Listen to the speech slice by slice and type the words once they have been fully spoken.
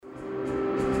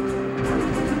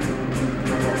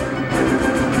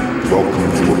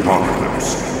Welcome to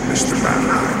Apocalypse, Mr.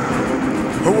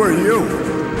 Mannheim. Who are you?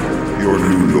 Your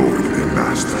new lord and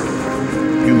master.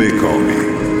 You may call me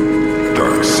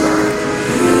Darkseid.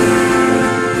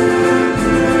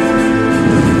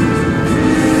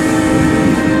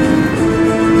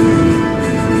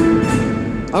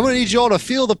 I'm going to need you all to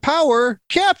feel the power,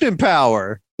 Captain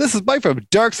Power. This is Mike from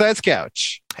Darkseid's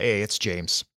Couch. Hey, it's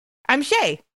James. I'm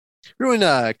Shay. We're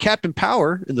doing Captain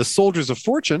Power in the Soldiers of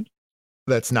Fortune.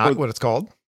 That's not what it's called.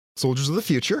 Soldiers of the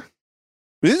Future.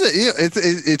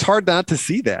 It's hard not to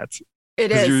see that.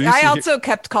 It is. I also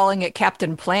kept calling it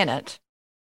Captain Planet.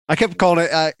 I kept calling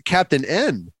it Captain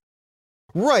N.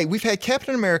 Right. We've had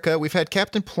Captain America. We've had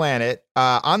Captain Planet.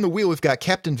 On the wheel, we've got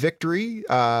Captain Victory,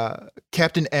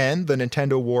 Captain N, the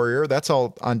Nintendo Warrior. That's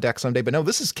all on deck someday. But no,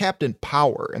 this is Captain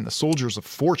Power and the Soldiers of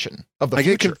Fortune of the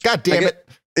future. God damn it.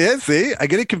 Yeah, see, I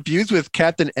get it confused with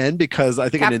Captain N because I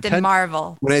think Captain of Nintendo.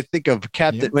 Marvel. When I think of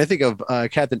Captain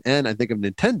Captain N, I think of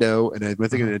Nintendo, and when I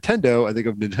think of Nintendo, I think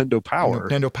of Nintendo Power.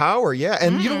 Nintendo Power, yeah.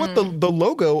 And you know what? The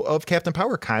logo of Captain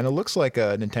Power kind of looks like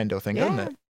a Nintendo thing, doesn't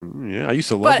it? Yeah, I used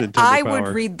to love Nintendo Power. I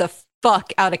would read the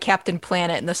fuck out of Captain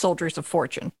Planet and the Soldiers of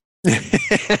Fortune.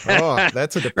 Oh,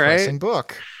 that's a depressing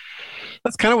book.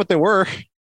 That's kind of what they were.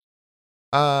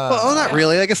 Well, not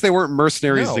really. I guess they weren't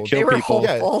mercenaries to kill people.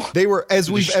 Yeah, they were,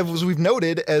 as we've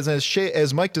noted,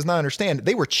 as Mike does not understand,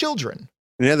 they were children.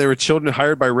 Yeah, they were children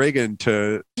hired by Reagan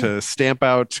to stamp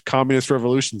out communist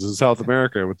revolutions in South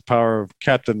America with the power of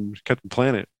Captain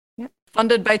Planet. Yep.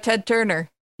 Funded by Ted Turner.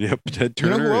 Yep, Ted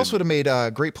Turner. You know who else would have made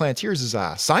great Planeteers is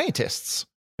scientists.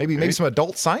 Maybe some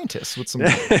adult scientists with some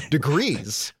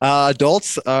degrees.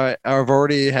 Adults have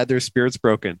already had their spirits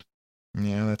broken.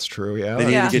 Yeah, that's true. Yeah, they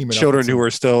need to get children who are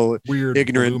still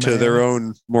ignorant to their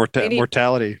own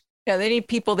mortality. Yeah, they need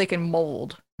people they can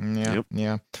mold. Yeah,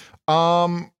 yeah.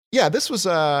 This was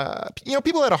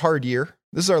people had a hard year.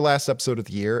 This is our last episode of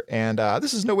the year, and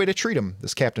this is no way to treat them.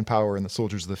 This Captain Power and the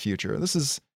Soldiers of the Future. This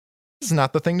is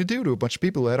not the thing to do to a bunch of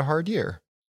people who had a hard year.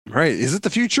 Right? Is it the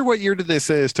future? What year did they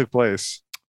say this took place?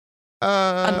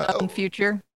 Unknown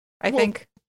future, I think.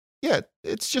 Yeah,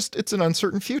 it's an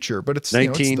uncertain future, but it's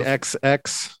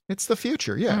 19XX. It's the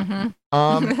future, yeah.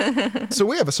 Mm-hmm. So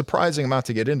we have a surprising amount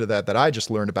to get into that I just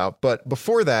learned about. But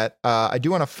before that, I do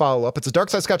want to follow up. It's a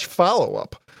Darkseid's Couch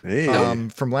follow-up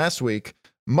from last week.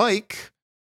 Mike,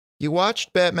 you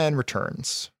watched Batman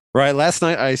Returns. Right. Last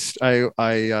night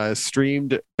I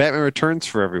streamed Batman Returns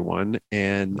for everyone,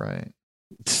 and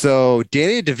so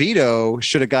Danny DeVito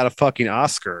should have got a fucking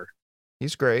Oscar.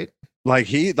 He's great.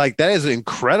 That is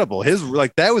incredible.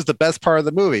 That was the best part of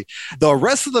the movie. The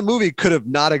rest of the movie could have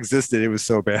not existed. It was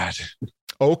so bad.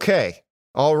 Okay.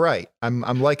 All right. I'm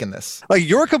liking this. Like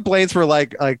your complaints were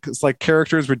it's like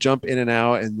characters would jump in and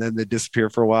out and then they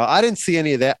disappear for a while. I didn't see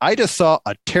any of that. I just saw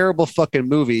a terrible fucking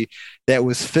movie that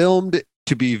was filmed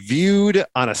to be viewed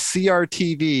on a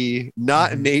CRTV,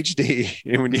 not in HD.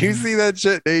 And when you see that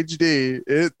shit in HD,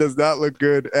 it does not look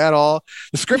good at all.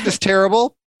 The script is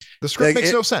terrible. The script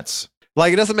makes no sense.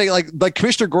 It doesn't make like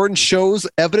Commissioner Gordon shows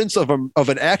evidence of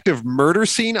an active murder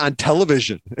scene on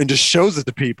television and just shows it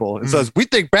to people and says, "We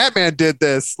think Batman did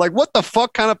this." Like, what the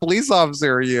fuck kind of police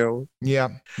officer are you? Yeah.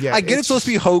 I get it's supposed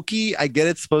to be hokey. I get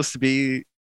it's supposed to be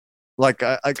like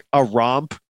a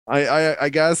romp. I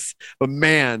guess, but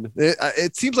man,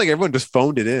 it seems like everyone just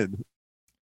phoned it in.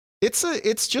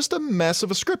 It's just a mess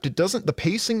of a script. The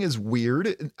pacing is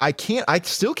weird. I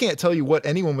still can't tell you what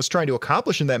anyone was trying to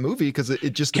accomplish in that movie because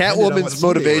it just Catwoman's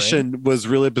motivation was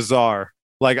really bizarre.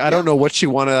 I don't know what she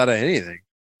wanted out of anything.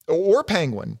 Or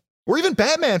Penguin. Or even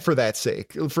Batman for that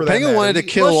sake. Penguin wanted to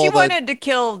kill. Well, she wanted to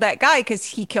kill that guy because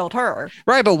he killed her.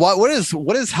 Right, but what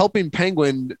is helping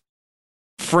Penguin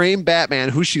frame Batman,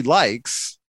 who she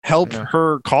likes, help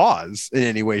her cause in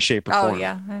any way, shape, or form? Oh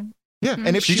yeah. Yeah,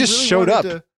 and if she just really showed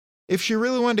up. If she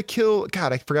really wanted to kill,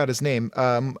 God, I forgot his name.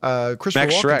 Christopher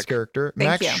Max Walken's Schreck. character,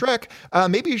 Max Schreck.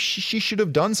 Maybe she should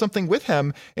have done something with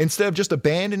him instead of just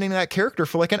abandoning that character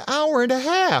for like an hour and a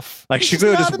half. Like she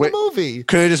could have just waited. Movie.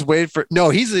 Could have just waited for.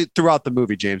 No, he's throughout the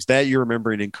movie, James. That you're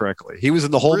remembering incorrectly. He was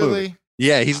in the whole movie.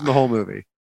 Yeah, he's in the whole movie,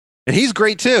 and he's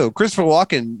great too. Christopher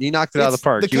Walken, he knocked it out of the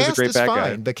park. He was a great bad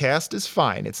guy. The cast is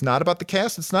fine. It's not about the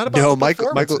cast. It's not about the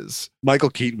performances. Michael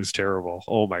Keaton was terrible.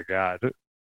 Oh my god.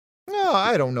 No,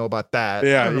 I don't know about that.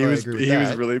 Yeah, he was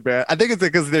really bad. I think it's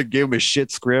because they gave him a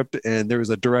shit script and there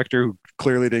was a director who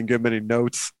clearly didn't give him any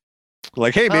notes.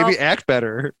 Like, hey, maybe act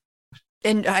better.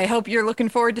 And I hope you're looking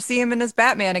forward to see him in his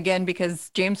Batman again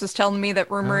because James was telling me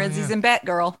that rumor is he's in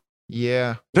Batgirl.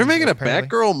 Yeah. They're making a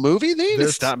Batgirl movie? They need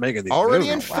to stop making these already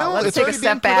movies. in film. Let's take a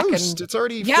step back. It's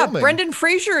already filming. Brendan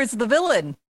Fraser is the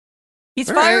villain. He's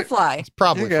All right. Firefly. It's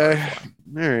probably Okay.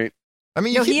 Firefly. All right. I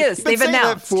mean, No, you he keep- is. you've been They've saying that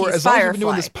announced for he's as long as we've been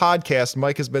doing Firefly. this podcast.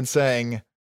 Mike has been saying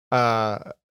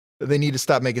they need to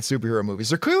stop making superhero movies.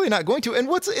 They're clearly not going to. And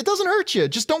it doesn't hurt you.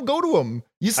 Just don't go to them.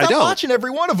 You stop don't. watching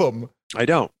every one of them. I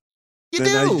don't. You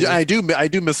And do. I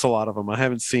do miss a lot of them. I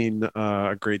haven't seen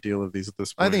a great deal of these at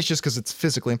this point. I think it's just because it's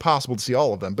physically impossible to see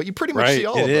all of them, but you pretty much see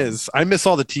all It of them. is. I miss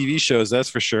all the TV shows. That's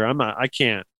for sure. I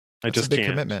can't. I That's just a big can't.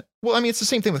 commitment. Well, I mean, it's the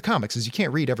same thing with comics. Is you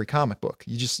can't read every comic book.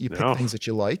 You pick No. things that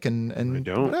you like and I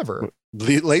don't. whatever.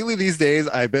 Lately, these days,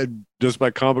 I bet just my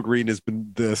comic reading has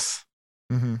been this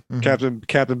Mhm, mhm.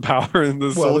 Captain Power and the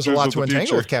Well, Soldiers there's a lot of to the entangle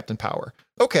Future. with Captain Power.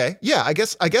 Okay, yeah, I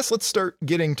guess let's start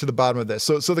getting to the bottom of this.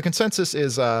 So the consensus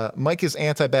is Mike is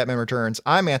anti-Batman Returns.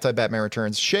 I'm anti-Batman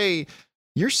Returns. Shay,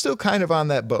 you're still kind of on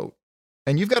that boat,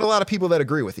 and you've got a lot of people that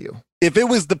agree with you. If it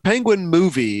was the Penguin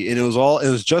movie and it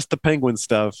was just the Penguin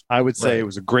stuff, I would say Right. it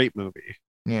was a great movie.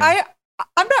 Yeah.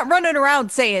 I'm not running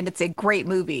around saying it's a great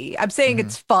movie. I'm saying Mhm.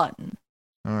 it's fun.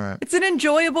 All right. It's an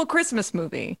enjoyable Christmas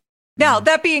movie. Now,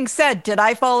 that being said, did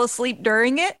I fall asleep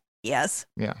during it? Yes.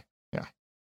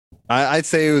 I'd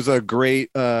say it was a great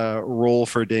role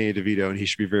for Danny DeVito, and he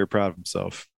should be very proud of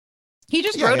himself. He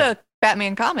just Yeah, wrote yeah. a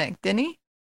Batman comic, didn't he?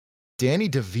 Danny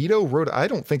DeVito wrote. I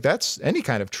don't think that's any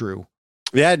kind of true.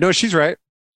 Yeah, no, she's right.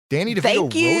 Danny DeVito Thank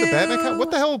wrote a Batman comic. you.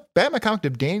 What the hell Batman comic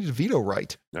did Danny DeVito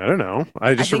write? I don't know.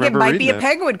 I I just think it remember might reading be a that.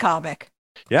 Penguin comic.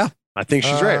 I think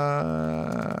she's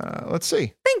right. Let's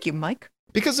see. Thank you, Mike.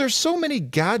 Because there's so many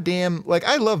goddamn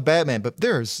I love Batman, but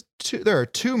there are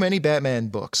too many Batman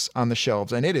books on the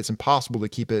shelves, and it is impossible to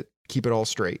keep it all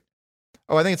straight.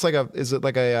 Oh, I think it's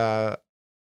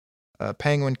a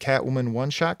Penguin Catwoman one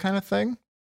shot kind of thing?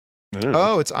 I don't know.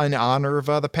 Oh, it's in honor of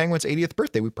the Penguin's 80th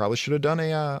birthday. We probably should have done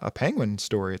a Penguin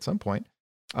story at some point.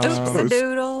 Oops Um, and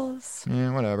doodles.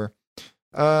 Yeah, whatever.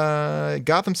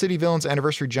 Gotham City Villains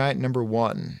Anniversary Giant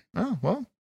 #1. Oh, well,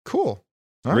 cool.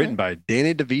 All Written right. by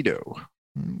Danny DeVito.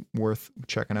 Worth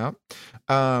checking out.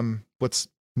 What's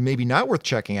maybe not worth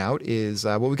checking out is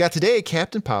what we got today,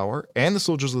 Captain Power and the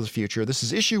Soldiers of the Future. This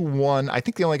is issue 1. I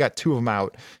think they only got 2 of them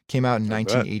out. Came out in Not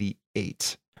bad.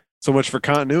 1988. So much for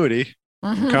continuity.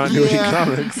 Mhm. Continuity Yeah.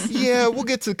 comics. Yeah, we'll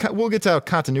get to how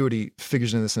continuity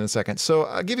figures in this in a second. So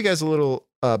I'll give you guys a little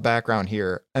background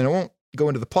here, and I won't go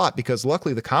into the plot because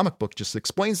luckily the comic book just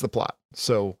explains the plot.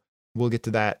 So we'll get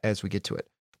to that as we get to it.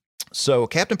 So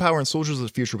Captain Power and Soldiers of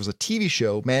the Future was a TV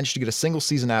show, managed to get a single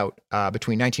season out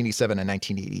between 1987 and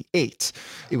 1988.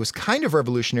 It was kind of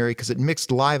revolutionary because it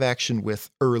mixed live action with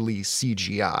early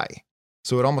CGI.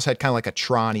 So it almost had kind of like a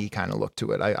Tron-y kind of look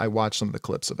to it. I watched some of the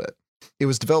clips of it. It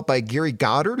was developed by Gary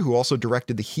Goddard, who also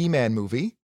directed the He-Man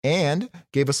movie and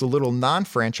gave us a little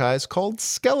non-franchise called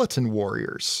Skeleton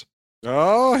Warriors.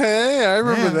 Oh, hey, I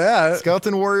remember Yeah. that.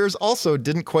 Skeleton Warriors also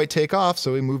didn't quite take off,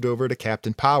 so he moved over to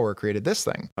Captain Power, created this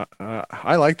thing.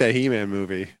 I like that He-Man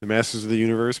movie, the Masters of the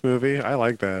Universe movie. I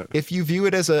like that. If you view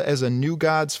it as a New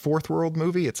Gods Fourth World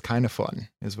movie, it's kind of fun,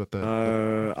 is what the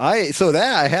That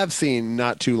I have seen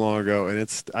not too long ago, and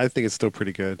I think it's still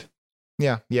pretty good.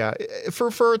 yeah.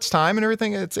 For its time and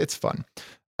everything, it's fun.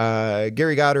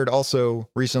 Gary Goddard also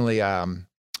recently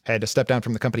had to step down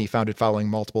from the company he founded following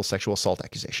multiple sexual assault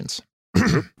accusations.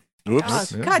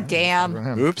 Oops. Oh, God damn.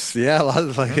 Oops. Yeah, a lot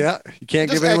of you can't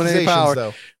Just give anyone any accusations, power.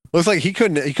 though. Looks like he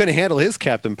couldn't handle his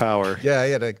Captain Power. Yeah,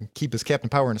 he had to keep his Captain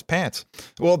Power in his pants.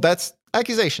 Well, that's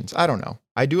accusations. I don't know.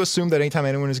 I do assume that anytime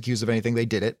anyone is accused of anything, they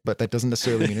did it, but that doesn't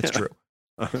necessarily mean it's true.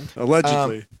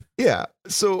 Allegedly. Yeah.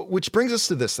 So, which brings us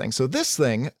to this thing. So, this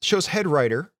thing show's head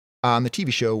writer on the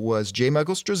TV show was J.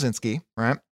 Michael Straczynski,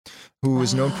 right? Who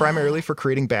is known primarily for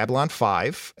creating Babylon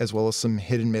 5, as well as some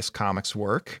hit and miss comics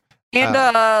work. And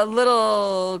a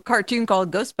little cartoon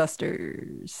called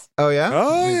Ghostbusters. Oh, yeah?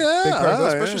 Oh, Big yeah. part of Oh,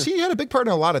 Ghostbusters. yeah. He had a big part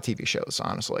in a lot of TV shows,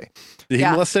 honestly. Did he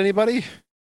Yeah. molest anybody?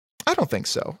 I don't think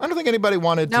so. I don't think anybody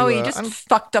wanted No, to. he I just don't-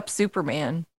 fucked up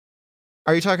Superman.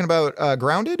 Are you talking about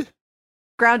Grounded?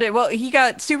 Grounded. Well, he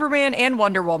got Superman and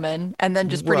Wonder Woman, and then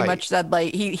just pretty Right. much said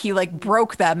like he like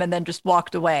broke them and then just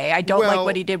walked away. I don't like Well-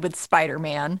 what he did with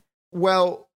Spider-Man.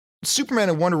 Well, Superman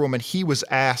and Wonder Woman, he was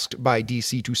asked by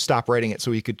DC to stop writing it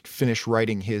so he could finish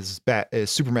writing his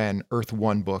Superman Earth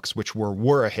 1 books, which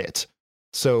were a hit.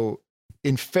 So,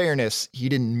 in fairness, he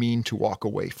didn't mean to walk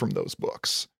away from those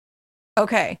books.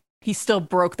 Okay, he still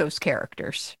broke those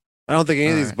characters. I don't think any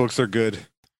of these Alright. books are good.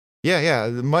 Yeah.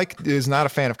 Mike is not a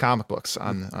fan of comic books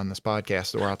on this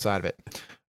podcast or outside of it.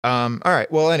 All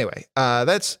right. Well, anyway,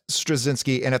 that's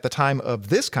Straczynski. And at the time of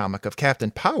this comic of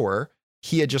Captain Power,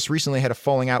 he had just recently had a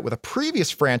falling out with a previous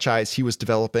franchise he was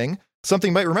developing something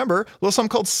you might remember, a little something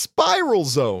called Spiral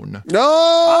Zone.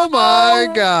 Oh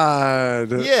my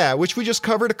God. Yeah, which we just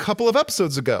covered a couple of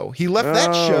episodes ago. He left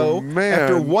that show man.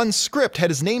 after one script had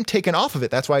his name taken off of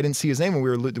it. That's why I didn't see his name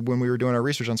when we were doing our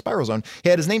research on Spiral Zone. He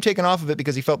had his name taken off of it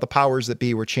because he felt the powers that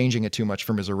be were changing it too much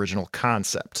from his original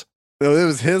concept. So it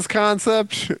was his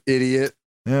concept, idiot.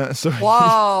 Yeah, so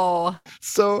Whoa.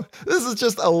 So this is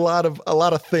just a lot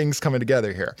of things coming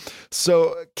together here.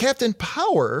 So Captain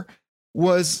Power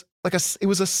was it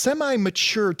was a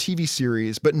semi-mature TV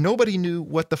series, but nobody knew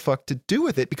what the fuck to do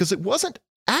with it because it wasn't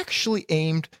actually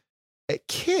aimed at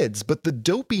kids, but the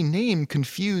dopey name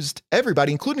confused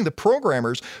everybody, including the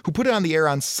programmers who put it on the air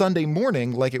on Sunday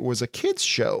morning like it was a kids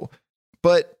show.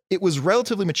 But it was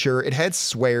relatively mature. It had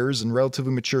swears and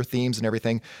relatively mature themes and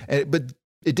everything, but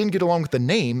it didn't get along with the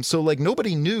name. So like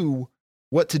nobody knew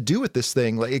what to do with this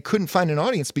thing. Like it couldn't find an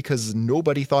audience because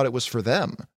nobody thought it was for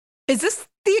them. Is this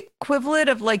the equivalent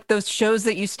of like those shows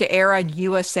that used to air on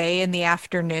USA in the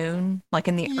afternoon, like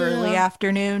in the early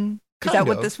afternoon? Is that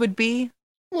what this would be?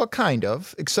 Well, kind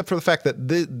of, except for the fact that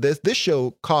this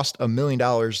show cost $1 million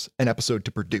an episode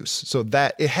to produce. So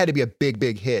that it had to be a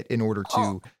big hit in order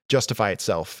to justify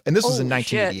itself. And this was in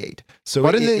 1988. So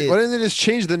why didn't they just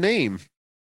change the name?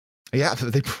 Yeah,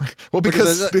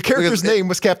 because the character's name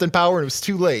was Captain Power and it was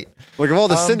too late. Like of all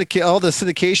the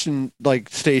syndication like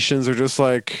stations are just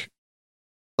like,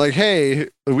 hey,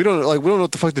 we don't know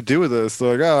what the fuck to do with this.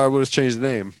 They're like, I would have changed the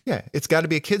name. Yeah, it's got to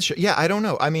be a kids show. Yeah, I don't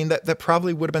know. I mean, that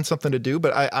probably would have been something to do,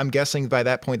 but I'm guessing by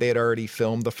that point they had already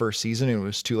filmed the first season and it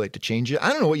was too late to change it. I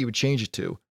don't know what you would change it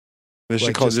to. They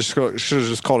should have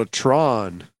just called it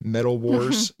Tron. Metal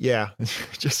Wars. Yeah,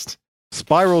 just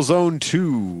Spiral Zone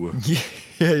 2.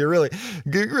 Yeah, you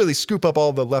really scoop up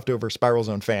all the leftover Spiral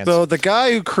Zone fans. So the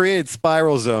guy who created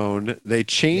Spiral Zone, they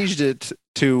changed it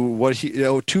to what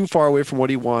too far away from what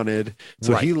he wanted.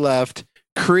 So he left,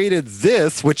 created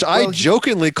this, which I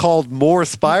jokingly called more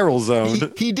Spiral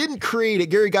Zone. He didn't create it.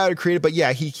 Gary Goddard created it, but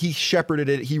yeah, he shepherded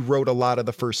it. He wrote a lot of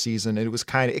the first season, and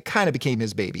it kind of became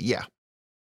his baby. Yeah.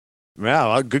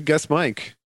 Wow, good guess,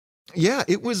 Mike. Yeah,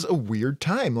 it was a weird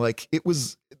time. Like it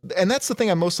was, and that's the thing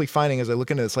I'm mostly finding as I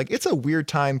look into this. Like it's a weird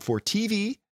time for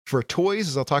TV, for toys,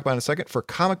 as I'll talk about in a second, for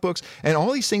comic books, and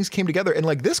all these things came together. And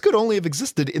like this could only have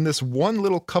existed in this one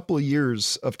little couple of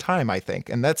years of time, I think.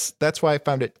 And that's why I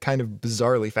found it kind of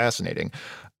bizarrely fascinating.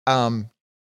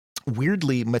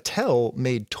 Weirdly, Mattel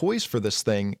made toys for this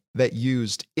thing that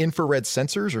used infrared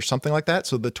sensors or something like that,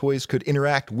 so the toys could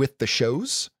interact with the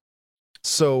shows.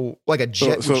 So like a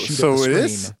jet would shoot at the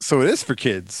screen. So it is for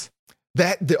kids.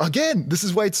 Again, this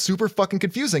is why it's super fucking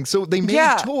confusing. So they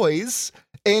made toys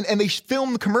and they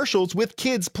film commercials with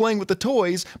kids playing with the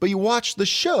toys, but you watch the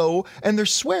show and they're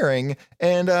swearing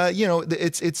and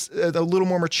it's a little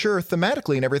more mature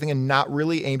thematically and everything and not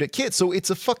really aimed at kids. So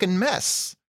it's a fucking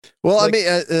mess. Well, I mean,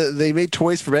 they made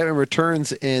toys for Batman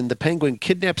Returns and the Penguin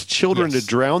kidnaps children to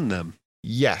drown them.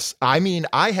 Yes. I mean,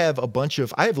 I have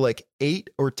like 8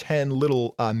 or 10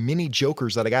 little mini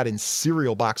Jokers that I got in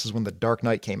cereal boxes when The Dark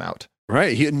Knight came out.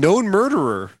 Right. He a known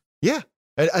murderer. Yeah.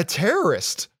 A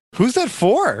terrorist. Who's that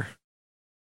for?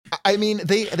 I mean,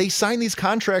 they sign these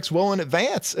contracts well in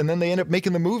advance and then they end up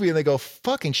making the movie and they go,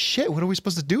 fucking shit, what are we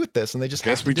supposed to do with this? And they just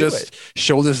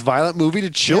show this violent movie to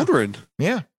children.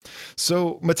 Yeah.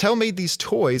 So Mattel made these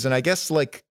toys and I guess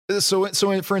like, So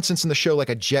for instance, in the show, like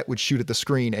a jet would shoot at the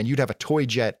screen, and you'd have a toy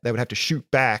jet that would have to shoot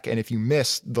back, and if you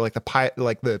missed,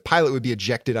 the pilot would be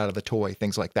ejected out of the toy,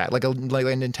 things like that, like a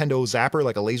Nintendo Zapper,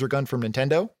 like a laser gun from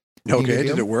Nintendo. Okay,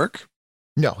 did it work?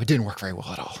 No, it didn't work very well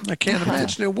at all. I can't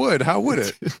imagine it would. How would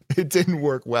it? It didn't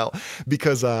work well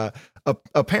because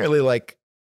apparently, like,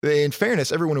 in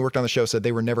fairness, everyone who worked on the show said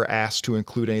they were never asked to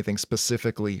include anything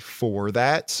specifically for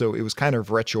that. So it was kind of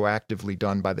retroactively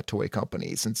done by the toy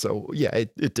companies. And so, yeah,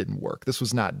 it didn't work. This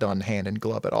was not done hand in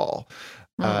glove at all.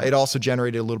 It also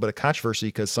generated a little bit of controversy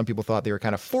because some people thought they were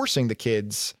kind of forcing the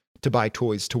kids to buy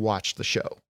toys to watch the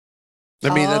show.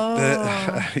 I mean,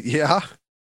 yeah.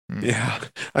 Yeah.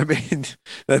 I mean,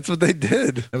 that's what they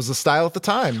did. It was the style at the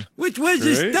time. Which was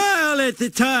the style at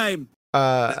the time.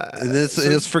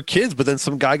 It's for kids, but then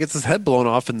some guy gets his head blown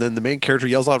off, and then the main character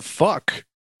yells out "fuck."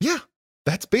 Yeah,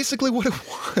 that's basically what it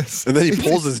was. And then he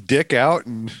pulls his dick out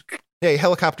and he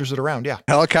helicopters it around. Yeah,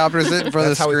 helicopters it in front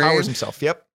of the screen. That's how he powers himself.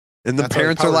 Yep. And the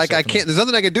parents are like, "I can't. There's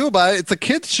nothing I can do about it. It's a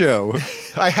kids show.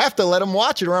 I have to let him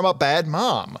watch it, or I'm a bad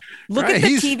mom." Look at the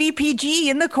TV PG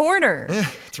in the corner. Yeah,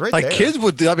 it's right like there. Kids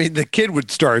would. I mean, the kid would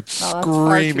start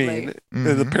screaming, and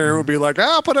the parent would be like,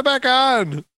 put it back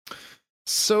on."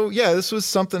 So, yeah, this was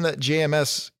something that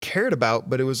JMS cared about,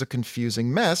 but it was a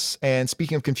confusing mess. And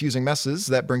speaking of confusing messes,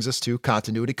 that brings us to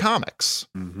Continuity Comics.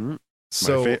 Mm-hmm.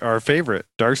 So Our favorite.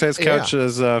 Dark Side's Couch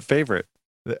is favorite.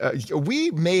 we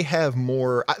may have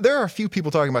more. There are a few people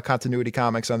talking about continuity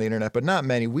comics on the internet, but not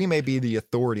many. We may be the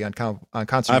authority on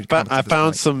continuity comics. I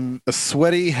found some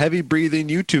sweaty, heavy breathing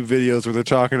YouTube videos where they're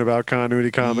talking about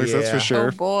continuity comics. That's for sure.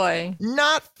 Oh boy.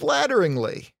 Not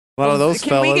flatteringly. A lot of those Can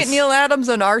fellas. we get Neil Adams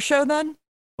on our show then?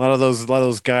 A lot of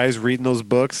those guys reading those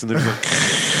books, and they're like,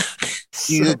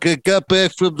 "You got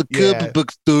back from the comic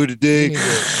book store today."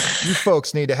 You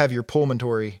folks need to have your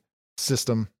pulmonary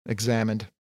system examined.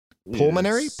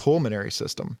 Pulmonary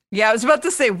system. Yeah, I was about to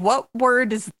say, what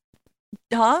word is?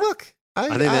 Huh? Look,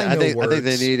 I think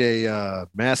they need a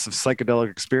massive psychedelic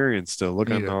experience to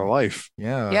look at their life.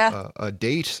 Yeah. A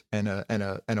date and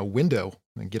a window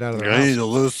and get out of there. I need to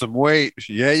lose some weight.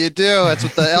 Yeah, you do. That's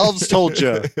what the elves told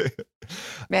you.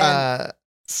 Man.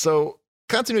 So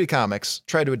Continuity Comics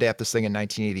tried to adapt this thing in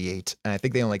 1988, and I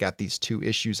think they only got these 2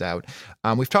 issues out.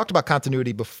 We've talked about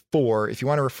continuity before. If you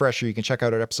want a refresher, you can check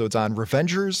out our episodes on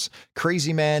Revengers,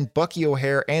 Crazy Man, Bucky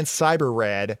O'Hare, and Cyber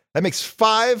Rad. That makes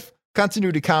 5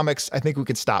 continuity comics. I think we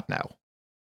can stop now.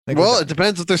 Well, it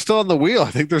depends if they're still on the wheel.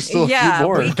 I think there's still a few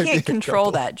more. We can't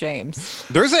control that, James.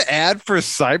 There's an ad for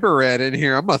Cyber Rad in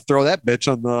here. I'm gonna throw that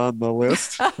bitch on the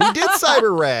list. We did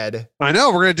Cyber Rad. I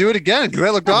know. We're gonna do it again because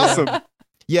that looked awesome.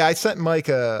 Yeah, I sent Mike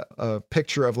a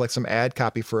picture of like some ad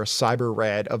copy for a Cyber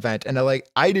Rad event, and I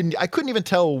couldn't even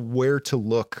tell where to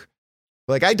look.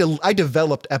 Like I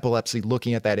developed epilepsy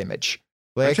looking at that image.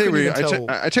 Like, I tell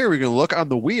you, we can look on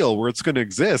the wheel where it's going to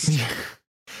exist.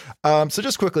 So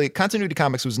just quickly, Continuity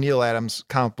Comics was Neil Adams'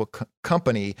 comic book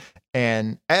company,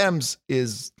 and Adams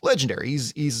is legendary.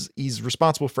 He's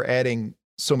responsible for adding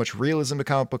so much realism to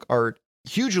comic book art.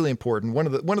 Hugely important. One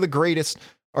of the greatest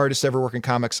artists ever working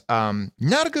comics.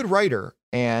 Not a good writer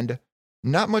and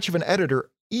not much of an editor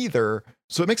either.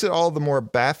 So it makes it all the more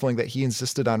baffling that he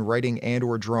insisted on writing and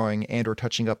or drawing and or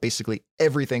touching up basically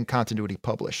everything Continuity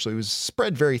published. So he was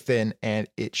spread very thin, and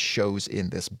it shows in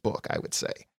this book, I would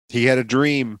say. He had a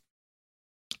dream.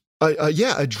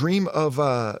 A dream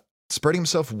of spreading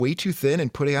himself way too thin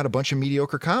and putting out a bunch of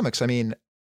mediocre comics. I mean,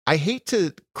 I hate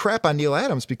to crap on Neil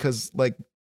Adams because like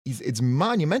it's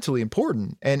monumentally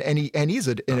important, and he's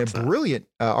a brilliant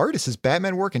artist. His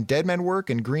Batman work and Deadman work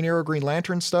and Green Arrow, Green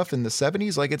Lantern stuff in the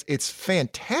 70s, like it's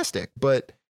fantastic.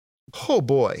 But oh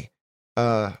boy,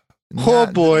 not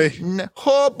at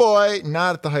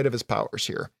the height of his powers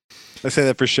here. I say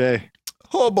that for Shay.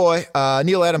 Oh boy.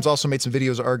 Neil Adams also made some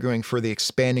videos arguing for the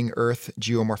expanding Earth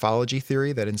geomorphology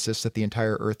theory that insists that the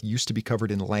entire Earth used to be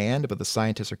covered in land, but the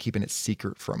scientists are keeping it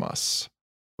secret from us.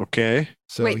 Okay.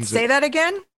 So wait, say that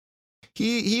again?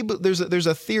 There's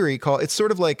a theory called, it's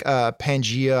sort of like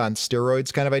Pangea on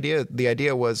steroids kind of idea. The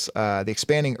idea was the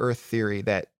expanding Earth theory,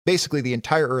 that basically the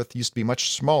entire Earth used to be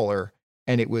much smaller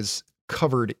and it was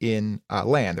covered in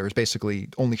land. There was basically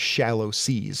only shallow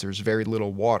seas. There's very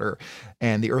little water,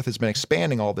 and the Earth has been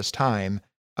expanding all this time.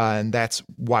 And that's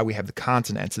why we have the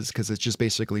continents, is because it's just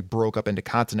basically broke up into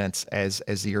continents as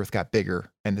the Earth got bigger.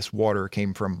 And this water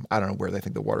came from, I don't know where they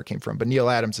think the water came from, but Neil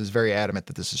Adams is very adamant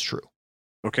that this is true.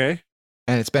 Okay.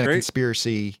 And it's been a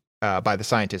conspiracy by the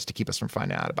scientists to keep us from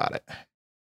finding out about it.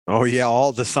 Oh yeah,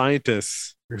 all the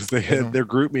scientists, because they had their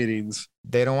group meetings.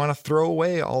 They don't want to throw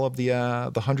away all of the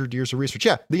 100 years of research.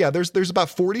 Yeah. There's about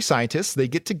 40 scientists. They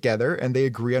get together and they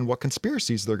agree on what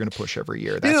conspiracies they're going to push every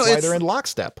year. That's why they're in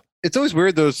lockstep. It's always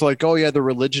weird though. It's like, oh yeah, the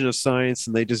religion of science,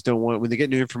 and they just don't want, when they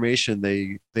get new information,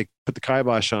 they put the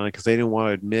kibosh on it because they didn't want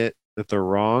to admit that they're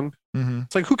wrong. Mm-hmm.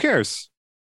 It's like, who cares?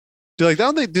 Do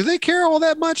they care all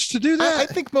that much to do that? I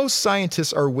think most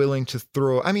scientists are willing to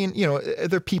throw, I mean,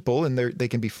 they're people and they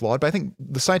can be flawed, but I think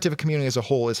the scientific community as a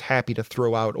whole is happy to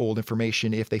throw out old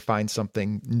information if they find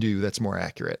something new that's more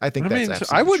accurate. I think that's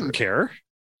absolutely I wouldn't true. care.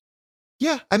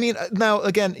 Yeah. I mean, now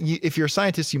again, if you're a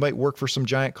scientist, you might work for some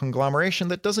giant conglomeration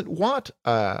that doesn't want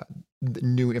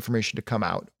new information to come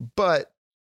out. But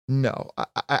no,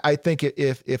 I think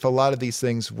if a lot of these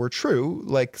things were true,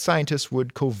 like scientists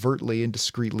would covertly and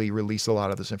discreetly release a lot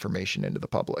of this information into the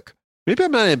public. Maybe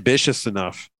I'm not ambitious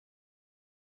enough.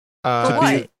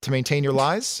 To maintain your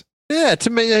lies? Yeah, to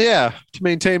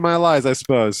maintain my lies, I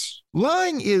suppose.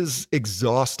 Lying is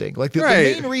exhausting. Like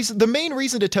the main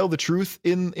reason to tell the truth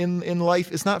in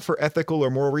life is not for ethical or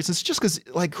moral reasons. It's just because,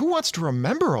 like, who wants to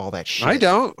remember all that shit? I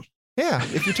don't. Yeah,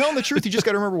 if you're telling the truth, you just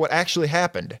got to remember what actually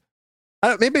happened.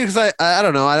 Maybe because I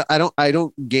don't know. I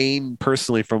don't gain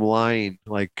personally from lying.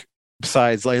 Like,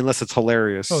 besides, like, unless it's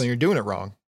hilarious. Oh, then you're doing it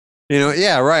wrong.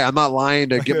 Yeah, right. I'm not lying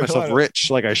to get myself rich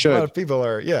like I should. A lot of people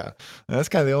are, yeah. That's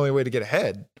kind of the only way to get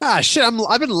ahead. Shit,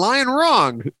 I've been lying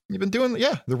wrong. You've been doing,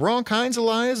 the wrong kinds of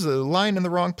lies, lying in the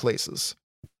wrong places.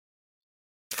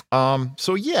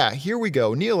 So yeah, here we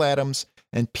go. Neil Adams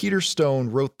and Peter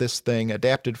Stone wrote this thing,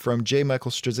 adapted from J.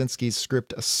 Michael Straczynski's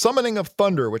script, A Summoning of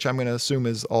Thunder, which I'm going to assume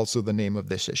is also the name of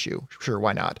this issue. Sure,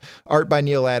 why not? Art by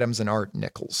Neil Adams and Art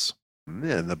Nichols.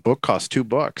 Man, the book cost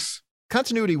 $2.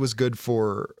 Continuity was good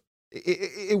for...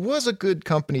 It was a good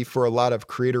company for a lot of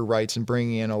creator rights and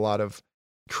bringing in a lot of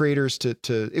creators to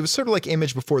it was sort of like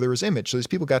Image before there was Image. So these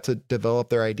people got to develop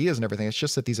their ideas and everything. It's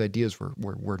just that these ideas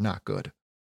were not good.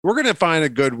 We're going to find a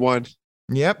good one.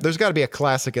 Yep, there's got to be a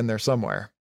classic in there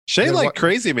somewhere. Shay liked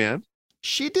Crazy Man.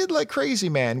 She did like Crazy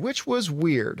Man, which was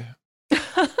weird.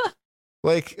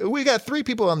 Like, we got 3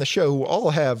 people on the show who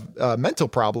all have mental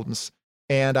problems,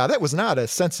 and that was not a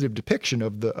sensitive depiction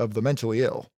of the mentally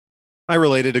ill. I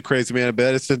related to Crazy Man a bit.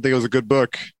 I just didn't think it was a good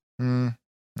book. I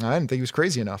didn't think he was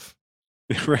crazy enough.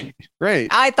 Right.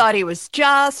 I thought he was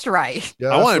just right.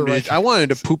 I wanted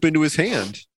to poop into his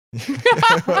hand.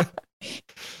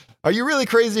 Are you really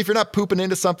crazy if you're not pooping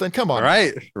into something? Come on.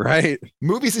 Right.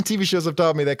 Movies and TV shows have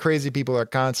taught me that crazy people are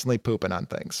constantly pooping on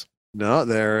things. No,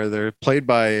 they're played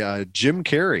by Jim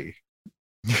Carrey.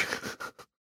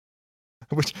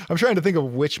 Which I'm trying to think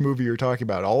of which movie you're talking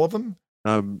about. All of them?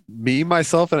 Me,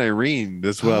 Myself, and Irene.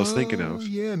 That's what I was thinking of.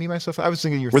 Yeah, Me, Myself. I was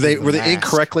thinking were they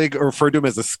incorrectly referred to him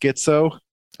as a schizo?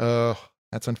 Oh,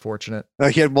 that's unfortunate.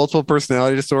 He had multiple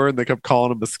personality disorder, and they kept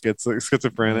calling him a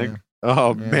schizophrenic. Yeah.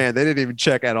 Oh yeah. Man, they didn't even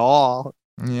check at all.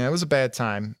 Yeah, it was a bad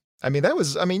time.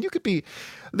 The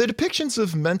depictions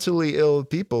of mentally ill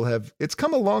people it's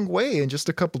come a long way in just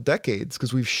a couple decades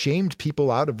because we've shamed people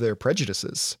out of their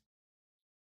prejudices.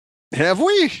 Have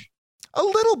we? A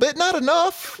little bit, not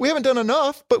enough. We haven't done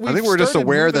enough, but I think we're just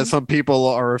aware that some people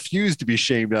are refused to be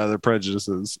shamed out of their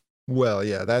prejudices. Well,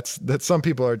 yeah, that's some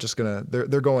people are just they're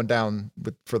going down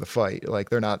for the fight. Like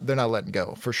they're not letting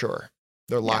go for sure.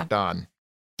 They're locked on.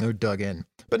 They're dug in.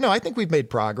 But no, I think we've made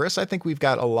progress. I think we've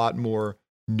got a lot more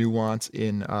nuance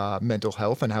in mental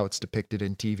health and how it's depicted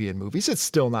in TV and movies. It's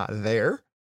still not there,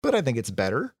 but I think it's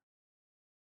better.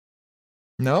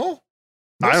 No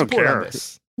I don't care.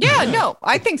 Yeah, no,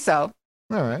 I think so.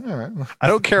 All right. I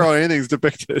don't care how anything's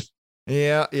depicted.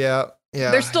 Yeah.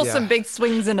 There's still some big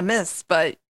swings and a miss,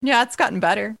 but yeah, it's gotten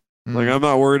better. Like, I'm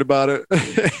not worried about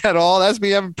it at all. That's me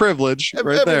having privilege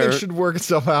right there. Everything should work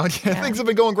itself out. Yeah. Things have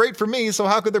been going great for me, so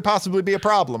how could there possibly be a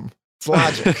problem? It's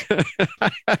logic.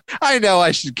 I know I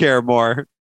should care more.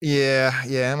 Yeah,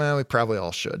 well, we probably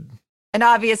all should. And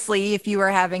obviously, if you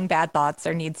are having bad thoughts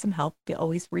or need some help, you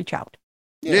always reach out.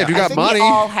 Yeah, if you got money. We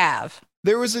all have.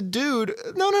 There was a dude.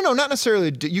 No, not necessarily.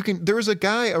 There was a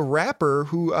guy, a rapper,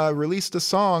 who released a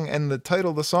song, and the title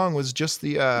of the song was just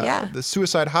the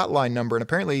suicide hotline number, and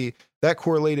apparently that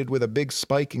correlated with a big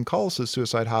spike in calls to the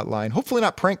suicide hotline. Hopefully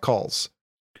not prank calls,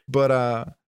 but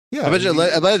yeah. I bet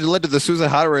it led to the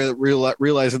suicide hotline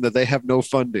realizing that they have no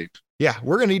funding. Yeah,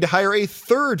 we're gonna need to hire a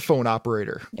third phone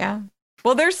operator. Yeah.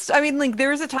 Well, there was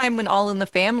a time when All in the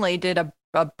Family did a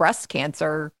breast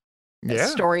cancer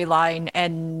storyline,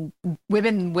 and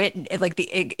women went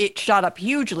it shot up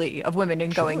hugely of women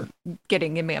and getting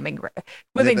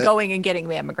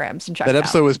mammograms and checked that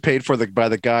episode was paid for by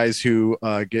the guys who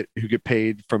get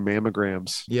paid from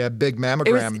mammograms. Yeah, big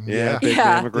mammogram. Big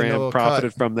mammogram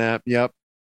profited from that. Yep,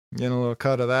 getting a little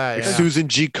cut of that. Like Susan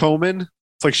G. Komen.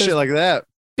 It's like shit like that.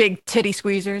 Big titty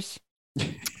squeezers.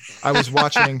 I was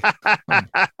watching.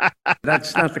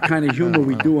 That's not the kind of humor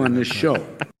we do on this show.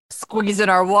 Squeezing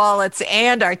our wallets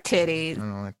and our titties. I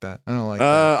don't like that.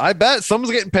 I bet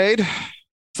someone's getting paid.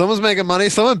 Someone's making money.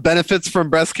 Someone benefits from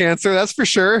breast cancer. That's for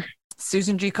sure.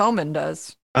 Susan G. Komen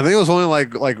does. I think it was only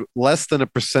like less than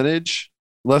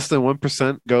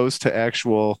 1% goes to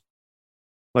actual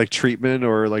like treatment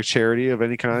or like charity of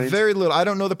any kind. Very little. I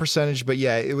don't know the percentage, but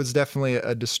yeah, it was definitely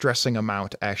a distressing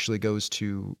amount actually goes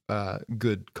to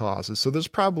good causes. So there's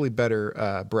probably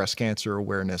better breast cancer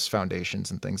awareness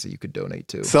foundations and things that you could donate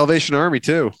to. Salvation Army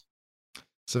too.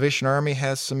 Salvation Army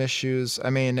has some issues. I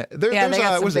mean, they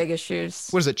got some big issues.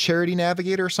 What is it? Charity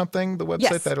Navigator or something? The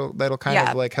website that'll kind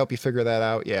of like help you figure that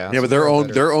out. Yeah. Yeah, but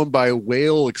they're owned by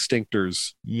whale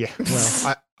extinctors. Yeah.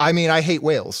 Well, I hate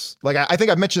whales. Like I think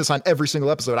I've mentioned this on every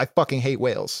single episode. I fucking hate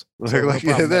whales. So like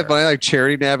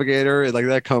Charity Navigator, like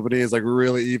that company is like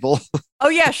really evil. Oh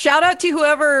yeah, shout out to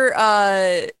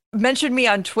whoever mentioned me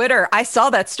on Twitter. I saw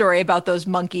that story about those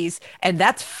monkeys, and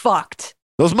that's fucked.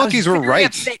 Those monkeys were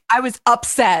right. I was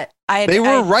upset. They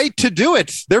were right to do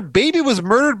it. Their baby was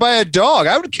murdered by a dog.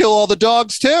 I would kill all the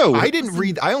dogs too. I didn't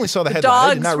read. I only saw the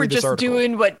headline. I did not read this article. Dogs were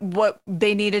just doing what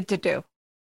they needed to do.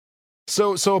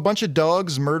 So a bunch of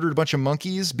dogs murdered a bunch of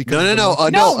monkeys because No.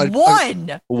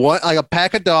 One. What? Like a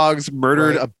pack of dogs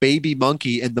murdered Right. a baby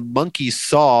monkey, and the monkey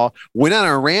went on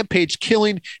a rampage,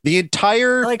 killing the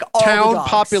entire Like all the town dogs.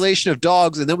 population of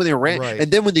dogs. And then when they ran, Right.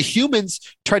 and then when the humans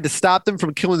tried to stop them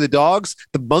from killing the dogs,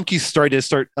 the monkeys started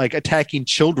like attacking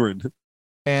children.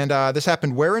 And this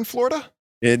happened where in Florida?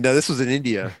 And this was in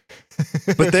India.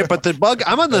 But the bug,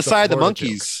 I'm on the That's a side of the Florida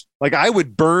monkeys. Like I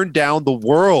would burn down the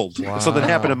world if something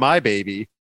happened to Wow. my baby.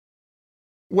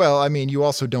 Well, I mean, you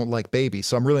also don't like babies,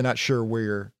 so I'm really not sure where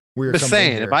you're Just coming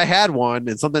saying, in here. if I had one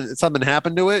and something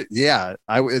happened to it, yeah,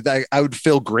 I would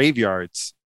fill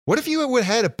graveyards. What if you would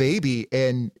have had a baby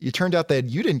and it turned out that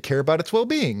you didn't care about its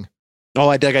well-being? Oh,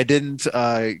 I didn't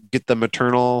get the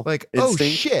maternal Like, instinct. oh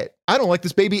shit, I don't like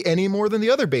this baby any more than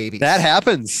the other babies. That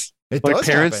happens. It Like does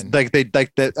parents, happen. like they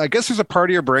like that. I guess there's a part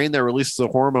of your brain that releases a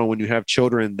hormone when you have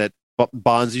children that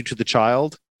bonds you to the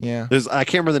child. Yeah. I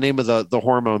can't remember the name of the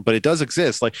hormone, but it does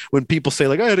exist. Like when people say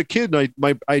like I had a kid and I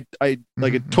like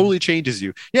it Mhm. totally changes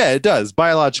you. Yeah, it does.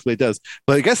 Biologically it does.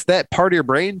 But I guess that part of your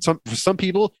brain, for some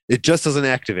people, it just doesn't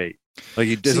activate. Like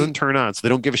it See- doesn't turn on. So they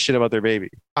don't give a shit about their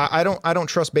baby. I don't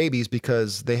trust babies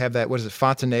because they have that, what is it,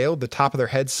 fontanelle? The top of their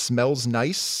head smells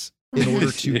nice in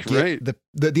order to Yeah, get right.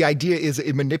 the idea is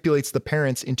it manipulates the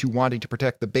parents into wanting to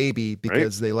protect the baby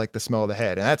because they like the smell of the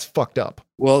head. And that's fucked up.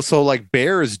 Well, so like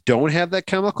bears don't have that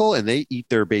chemical and they eat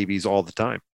their babies all the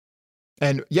time.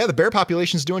 And yeah, the bear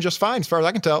population's doing just fine as far as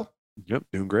I can tell. Yep,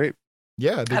 doing great.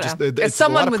 Yeah, they're I just don't know. it's As a lot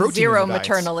someone of with protein in zero the diets.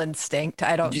 maternal instinct,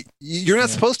 I don't. You're not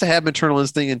Yeah. supposed to have maternal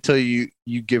instinct until you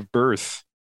give birth.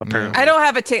 Apparently, I don't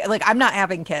have a tick. Like I'm not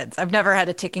having kids. I've never had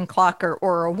a ticking clock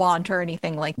or a want or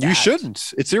anything like that. You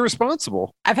shouldn't. It's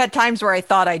irresponsible. I've had times where I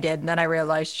thought I did, and then I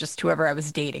realized just whoever I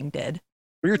was dating did.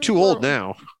 You're too old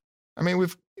now. I mean, I'm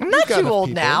we've not got too enough old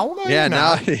people. now. No, Yeah, you're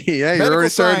now not. you're Medical already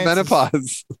starting science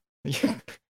menopause.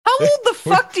 How old the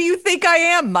fuck do you think I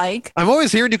am, Mike? I'm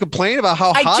always hearing you complain about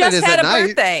how I hot it just is had at a night.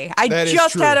 birthday. I That is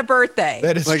just true. had a birthday.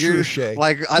 That is Like true, you're Shay.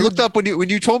 like I looked up when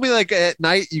you told me like at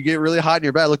night you get really hot in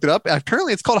your bed. I looked it up.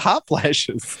 Apparently it's called hot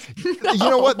flashes. You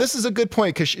know what? This is a good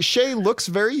point because Shay looks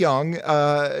very young.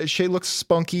 Shay looks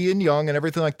spunky and young and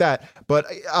everything like that. But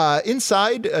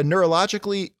inside,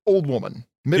 neurologically, old woman.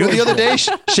 You know, the Middle-aged other day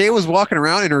woman. Shay was walking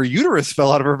around and her uterus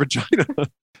fell out of her vagina.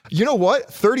 You know what?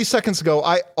 30 seconds ago,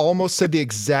 I almost said the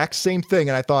exact same thing,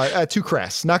 and I thought, too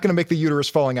crass. Not going to make the uterus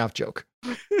falling out joke.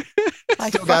 I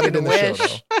Still got it fucking in the wish. show,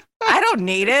 though. I don't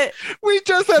need it. We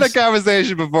just had a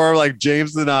conversation before, like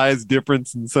James and I's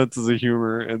difference in senses of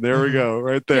humor, and there we go,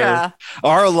 right there. Yeah.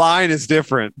 Our line is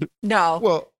different. No.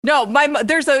 Well, No,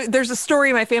 there's a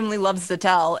story my family loves to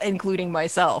tell, including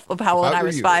myself, of how when About I your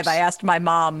was 5, uterus. I asked my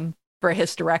mom for a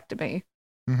hysterectomy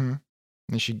mhm.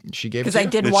 And she gave it because to I you?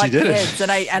 didn't And she want did it. kids,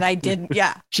 and I didn't.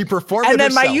 Yeah, She performed and it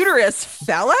then my herself. uterus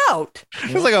fell out.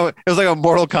 It was like a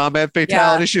Mortal Kombat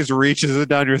fatality. Yeah. She just reaches it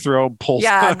down your throat and pulls.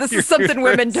 Yeah, out this your is something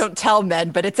women uterus. don't tell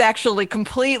men, but it's actually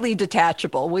completely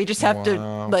detachable. We just have to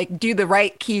Wow. like do the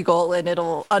right Kegel, and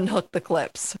it'll unhook the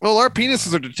clips. Well, our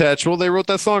penises are detachable. They wrote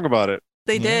that song about it.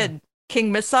 They Yeah. did.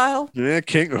 King Missile. Yeah,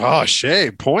 King. Oh,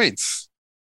 Shay, points.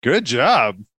 Good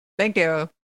job. Thank you.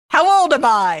 How old am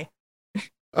I?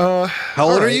 How old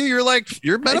all are right. you?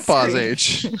 You're menopause see.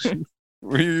 age.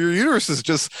 Where your uterus is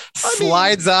just I mean-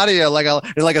 slides out of you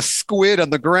like a squid on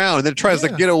the ground, and then it tries to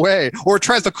Yeah. get away, or it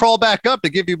tries to crawl back up to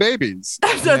give you babies.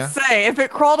 I was Yeah. gonna say, if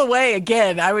it crawled away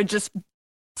again, I would just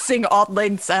sing Auld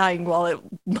Lang Syne while it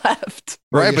left.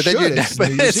 Well, Right, you but then should. you- It's but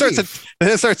New then it Year's starts Eve. Then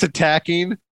it starts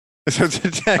attacking. It starts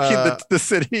attacking Uh, the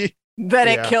city. Then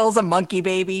Yeah. it kills a monkey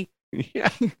baby. Yeah.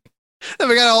 Then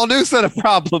we got a whole new set of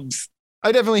problems.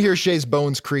 I definitely hear Shay's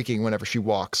bones creaking whenever she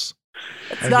walks.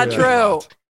 It's I not hear that a true.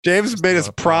 lot. James made us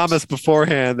promise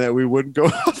beforehand that we wouldn't go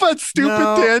off on stupid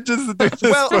No. tangents to do this.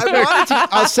 Well, I wanted to.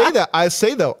 I'll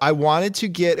say though, I wanted to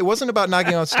get. It wasn't about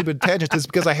knocking on stupid tangents. It's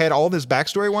because I had all this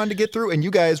backstory I wanted to get through, and you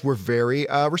guys were very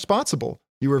responsible.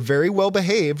 You were very well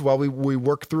behaved while we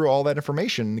worked through all that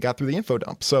information and got through the info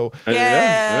dump. So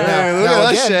Yeah. Hey, look Now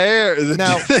at us, again- Shay.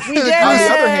 now, We did on the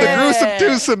other it. hand- the gruesome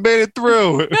twosome made it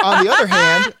through. on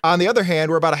the other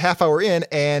hand, we're about a half hour in,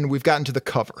 and we've gotten to the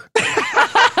cover.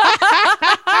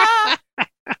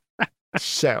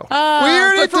 So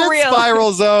We're in a but for real,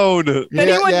 spiral zone. if Yeah,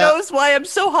 anyone yeah. knows why I'm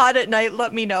so hot at night,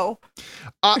 let me know.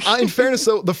 in fairness,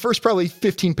 though, the first probably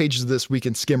 15 pages of this we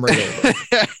can skim right over.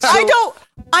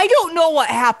 I don't know what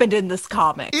happened in this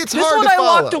comic. It's this hard one to I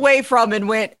walked follow. away from and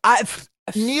went,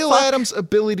 Neil fuck. Adams'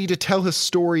 ability to tell his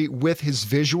story with his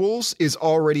visuals is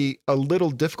already a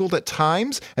little difficult at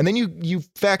times. And then you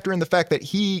factor in the fact that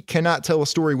he cannot tell a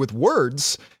story with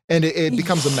words. and it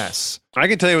becomes a mess. I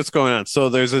can tell you what's going on. So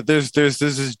there's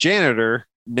this janitor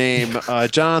named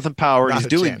Jonathan Power. Not He's a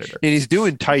doing janitor. and he's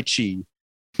doing Tai Chi,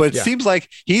 but it Yeah. seems like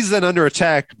he's then under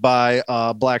attack by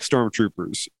black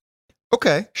stormtroopers.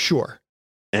 Okay, sure.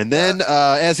 And then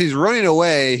as he's running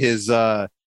away, his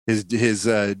janitor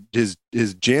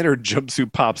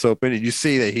jumpsuit pops open, and you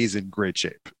see that he's in great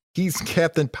shape. He's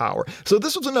Captain Power. So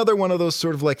this was another one of those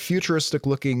sort of like futuristic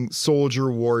looking soldier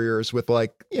warriors with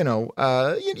like,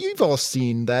 you've all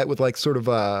seen that with like sort of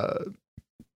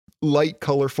light,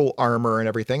 colorful armor and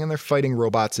everything. And they're fighting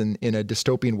robots in a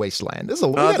dystopian wasteland. We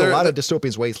had a lot of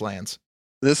dystopian wastelands.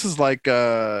 This is like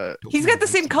He's got the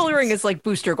same coloring as like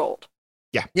Booster Gold.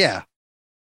 yeah,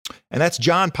 And that's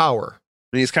John Power.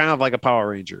 and he's kind of like a Power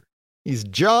Ranger. He's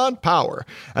John Power.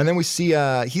 And then we see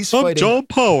he's fighting.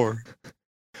 Power.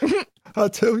 I'll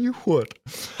tell you what.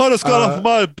 I just got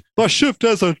off my shift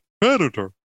as a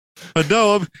janitor, and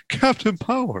now I'm Captain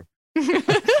Power. I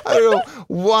don't know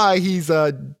why he's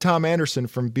Tom Anderson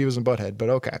from Beavis and Butthead, but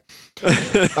okay.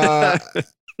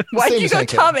 Why'd Same you as go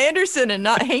Hank Hill. Tom Anderson and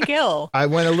not Hank Hill? I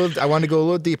wanted to go a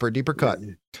little deeper cut.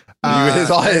 his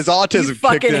autism You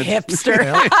fucking kicked in.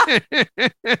 hipster.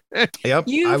 Yep.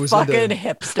 You I was fucking into,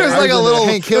 hipster. There's I like was a into little-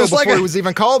 Hank Hill there's like before a- he was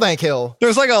even called Hank Hill.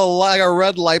 There's like a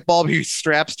red light bulb he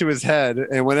straps to his head,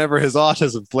 and whenever his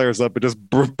autism flares up, it just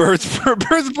burns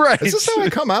bright. Is this how I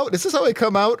come out? Is this how I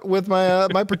come out with my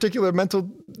my particular mental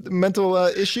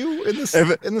issue in this? In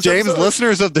this James, episode?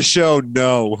 listeners of the show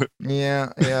know.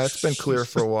 Yeah, it's been clear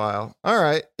for a while. All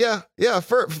right, yeah.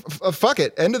 Fuck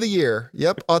it. End of the year.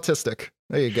 Yep, autistic.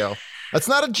 There you go. That's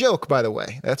not a joke, by the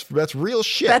way. That's real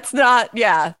shit. That's not,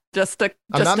 just a.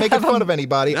 I'm not making fun of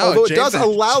anybody, No, although it James- does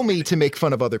allow me to make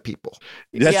fun of other people.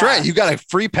 That's Yeah. right. You got a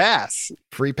free pass.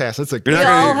 Free pass. That's a You're We not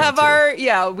gonna all do have our,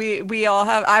 we all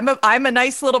have. I'm a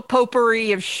nice little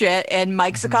potpourri of shit, and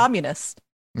Mike's a communist.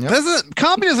 Yep.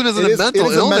 Communism isn't It a mental it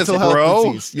is illness, a mental health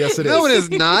bro. disease. Yes, it is. No, it is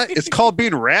not. It's called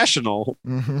being rational.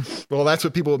 Well, that's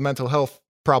what people with mental health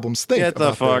problems think. Get the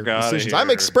about their fuck outta decisions. I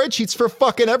make here. spreadsheets for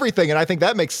fucking everything, and I think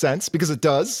that makes sense because it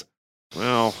does.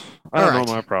 Well, I All don't know right.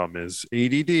 what my problem is.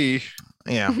 ADD.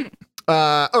 Yeah.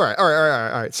 All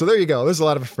right. So there you go. There's a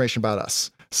lot of information about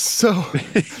us. So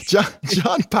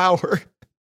John Power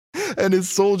and his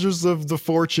soldiers of the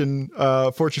Fortune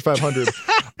 500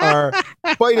 are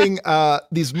fighting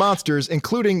these monsters,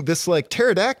 including this like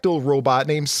pterodactyl robot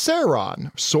named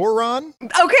Sauron.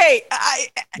 Okay,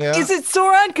 Yeah. is it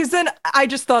Sauron? Because then I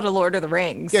just thought of Lord of the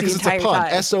Rings. Yeah, the because it's a entire pun.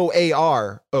 time.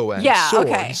 Sauron. Yeah, Soar,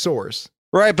 okay. Soars.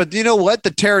 Right, but you know what?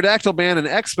 The pterodactyl man in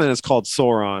X-Men is called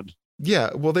Sauron.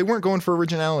 Yeah, well, they weren't going for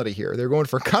originality here. They're going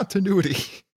for continuity.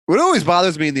 What always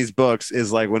bothers me in these books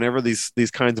is like whenever these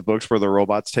kinds of books where the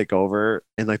robots take over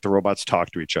and like the robots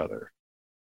talk to each other.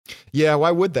 Yeah,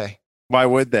 why would they? Why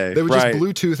would they? They would Right. just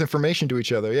Bluetooth information to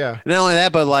each other. Yeah. Not only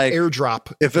that, but like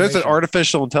Airdrop. if there's an information.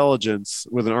 artificial intelligence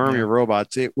with an army Yeah. of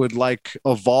robots, it would like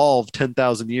evolve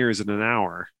 10,000 years in an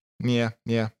hour. Yeah,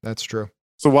 that's true.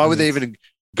 So why would they Yes. even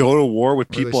go to war with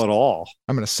Or they people s- at all?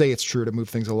 I'm going to say it's true to move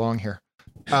things along here.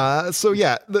 So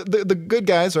yeah, the good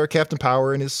guys are Captain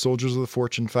Power and his soldiers of the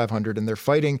Fortune 500, and they're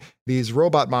fighting these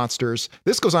robot monsters.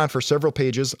 This goes on for several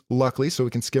pages, luckily, so we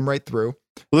can skim right through.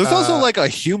 Well, there's also Uh, like a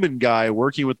human guy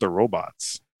working with the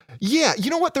robots. Yeah, you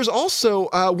know what? There's also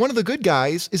one of the good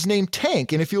guys is named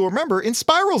Tank, and if you'll remember, in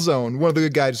Spiral Zone, one of the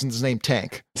good guys is named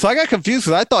Tank. So I got confused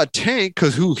because I thought Tank,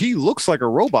 because he looks like a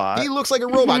robot. He looks like a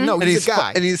robot. Mhm. No, and he's a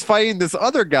guy. and he's fighting this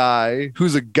other guy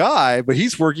who's a guy, but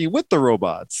he's working with the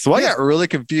robots. So I Yeah. got really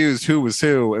confused who was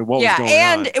who and what was Yeah, going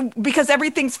and on. because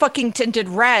everything's fucking tinted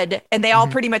red, and they all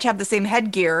Mhm. pretty much have the same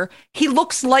headgear, he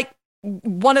looks like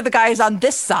one of the guys on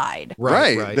this side,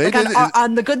 Right. They like did-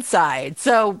 on the good side.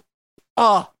 So,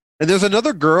 And there's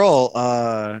another girl,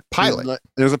 Pilot.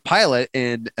 There's a pilot,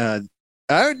 and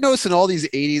I noticed in all these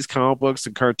 80s comic books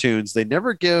and cartoons, they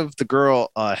never give the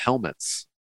girl helmets.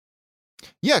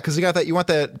 Yeah, because you want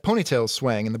that ponytail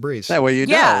swang in the breeze. That way you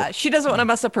yeah, know. she doesn't want to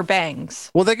mess up her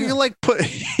bangs. Well, they can like put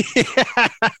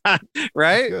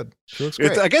right. Good. She looks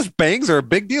great. I guess bangs are a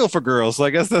big deal for girls. So I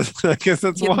guess that's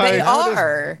Yeah, why. they Nowadays,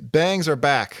 are. Bangs are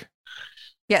back.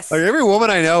 Yes. Like every woman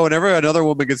I know, whenever another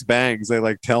woman gets bangs, they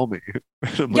like tell me.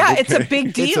 I'm like, Yeah, it's a okay.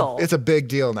 big deal. It's a big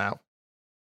deal now.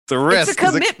 It's a risk. It's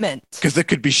a commitment. Because it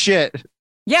could be shit.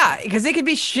 Yeah, because it could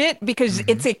be shit because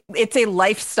it's a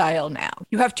lifestyle now.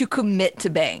 You have to commit to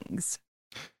bangs.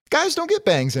 Guys don't get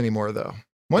bangs anymore, though.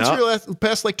 Once No. you're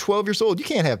past like 12 years old, you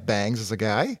can't have bangs as a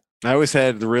guy. I always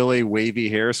had really wavy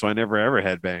hair, so I never ever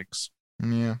had bangs.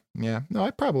 Yeah. No,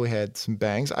 I probably had some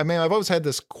bangs. I mean, I've always had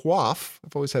this coif.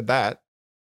 I've always had that.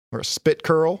 Or a spit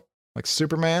curl, like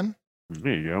Superman.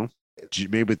 There you go.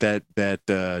 Made with that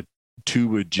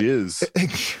tube of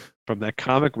jizz from that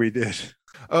comic we did.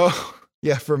 Oh,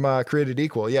 yeah, from Created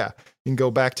Equal. Yeah. You can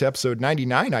go back to episode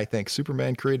 99, I think.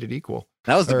 Superman Created Equal.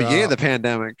 That was the beginning of the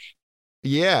pandemic.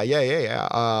 Yeah.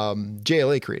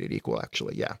 JLA Created Equal,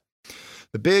 actually. Yeah.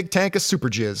 The big tank of super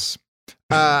jizz.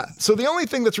 So the only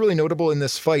thing that's really notable in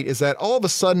this fight is that all of a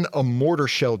sudden a mortar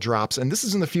shell drops, and this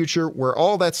is in the future where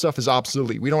all that stuff is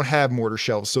obsolete. We don't have mortar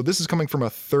shells, so this is coming from a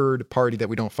third party that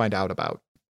we don't find out about.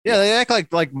 Yeah, they act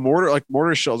like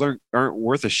mortar shells aren't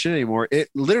worth a shit anymore. It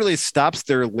literally stops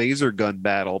their laser gun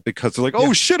battle because they're like,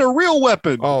 oh shit, a real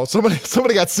weapon. Oh,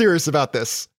 somebody got serious about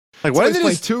this. Like, why did they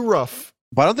just too rough?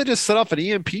 Why don't they just set off an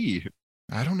EMP?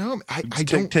 I don't know. I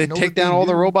don't know take down all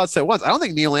the robots at once. I don't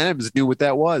think Neil Adams knew what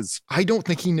that was. I don't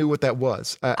think he knew what that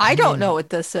was. I don't know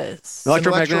what this is.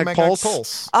 Electromagnetic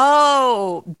pulse.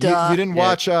 Oh, duh. You didn't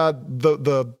watch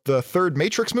the third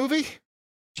Matrix movie?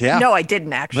 Yeah. No, I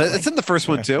didn't actually. It's in the first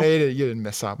one too. You didn't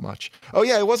miss out much. Oh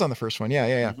yeah, it was on the first one.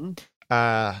 Yeah.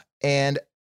 Mm-hmm. And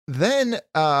then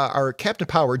our Captain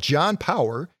Power, John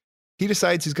Power, he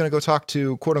decides he's going to go talk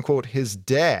to quote unquote his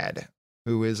dad,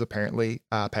 who is apparently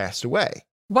passed away.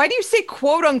 Why do you say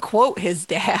quote unquote his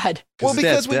dad? Well,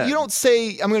 because you don't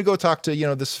say I'm going to go talk to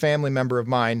this family member of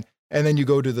mine, and then you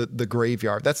go to the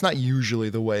graveyard. That's not usually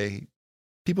the way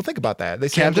people think about that. They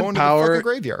say I'm going to the fucking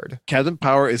graveyard. Captain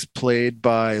Power is played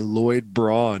by Lloyd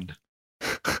Braun.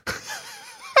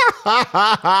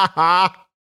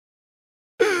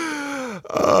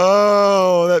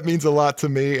 Oh, that means a lot to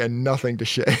me and nothing to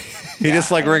Shay. He just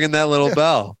like ringing that little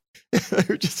bell.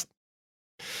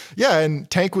 And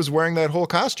Tank was wearing that whole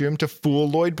costume to fool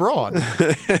Lloyd Braun.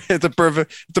 It's a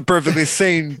perfectly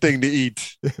sane thing to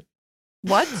eat.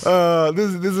 What?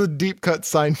 This is a deep cut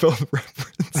Seinfeld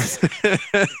reference.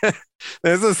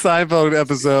 There's a Seinfeld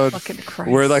episode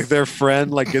where like their friend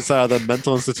like gets out of the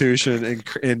mental institution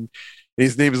and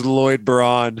his name is Lloyd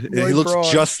Braun. And he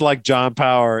looks just like John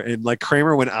Power, and like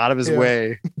Kramer went out of his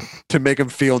way to make him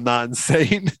feel not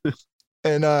insane.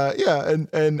 And and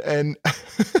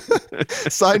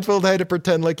Seinfeld had to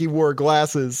pretend like he wore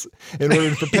glasses in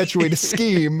order to perpetuate a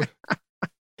scheme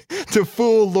to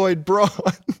fool Lloyd Braun.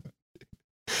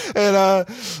 And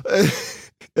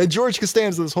George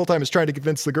Costanza this whole time is trying to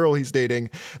convince the girl he's dating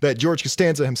that George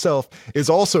Costanza himself is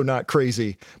also not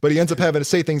crazy, but he ends up having to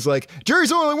say things like,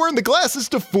 Jerry's only wearing the glasses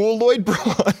to fool Lloyd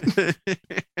Braun.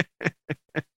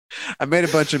 I made a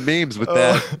bunch of memes with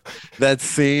that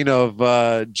scene of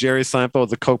Jerry Seinfeld with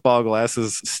the Coke bottle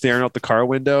glasses staring out the car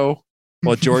window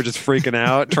while George is freaking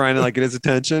out, trying to like get his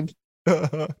attention.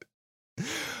 But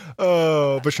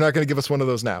you're not going to give us one of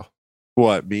those now.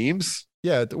 What, memes?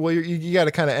 Yeah, well, you got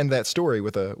to kind of end that story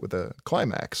with a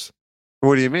climax.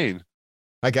 What do you mean?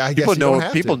 I guess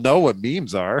people know what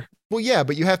memes are. Well, yeah,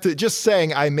 but you have to just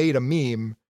saying I made a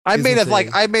meme. I made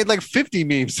like 50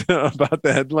 memes about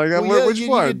that. Like, which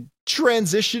one?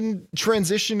 Transition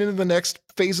into the next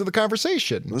phase of the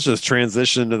conversation. Let's just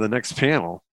transition to the next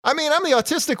panel. I mean, I'm the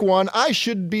autistic one. I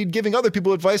should be giving other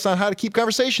people advice on how to keep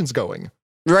conversations going.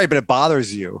 Right, but it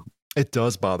bothers you. It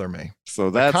does bother me. So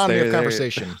that's economy of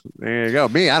conversation. There you go.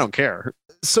 Me, I don't care.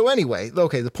 So anyway,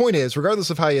 okay, the point is, regardless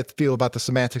of how you feel about the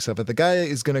semantics of it, the guy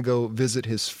is going to go visit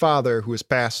his father who has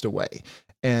passed away.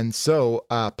 And so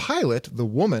Pilot, the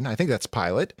woman, I think that's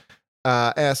Pilot,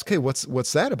 asks, hey, what's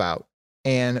that about?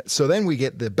 And so then we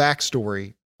get the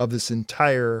backstory of this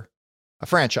entire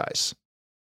franchise.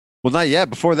 Well, not yet.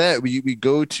 Before that, we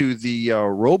go to the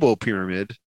Robo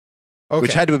Pyramid. Okay.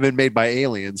 Which had to have been made by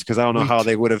aliens, because I don't know how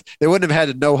they wouldn't have had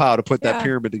to know how to put that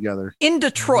pyramid together. In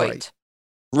Detroit.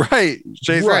 Right.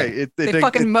 Jay's right. They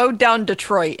fucking mowed down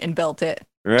Detroit and built it.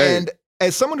 Right. And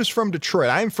as someone who's from Detroit,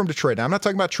 I'm from Detroit. Now, I'm not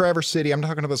talking about Traverse City. I'm not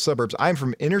talking about the suburbs. I'm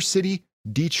from inner city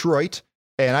Detroit,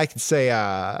 and I can say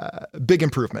big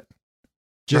improvement.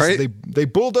 They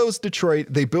bulldozed Detroit.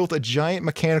 They built a giant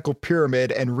mechanical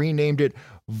pyramid and renamed it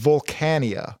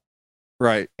Volcania.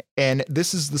 Right. And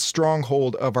this is the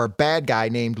stronghold of our bad guy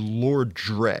named Lord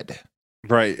Dread.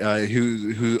 Right.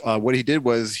 Who what he did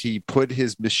was he put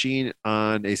his machine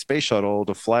on a space shuttle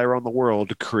to fly around the world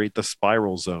to create the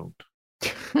spiral zone.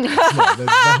 No, that's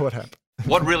not what happened.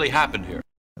 What really happened here?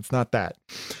 It's not that.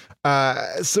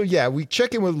 So yeah, we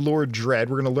check in with Lord Dread.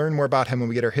 We're going to learn more about him when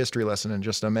we get our history lesson in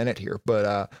just a minute here.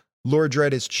 But Lord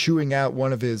Dread is chewing out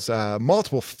one of his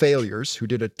multiple failures who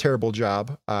did a terrible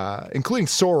job, including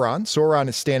Sauron. Sauron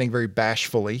is standing very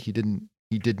bashfully. He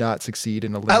did not succeed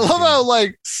in I love how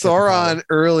like Sauron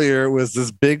earlier was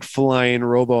this big flying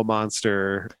robo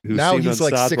monster who now he's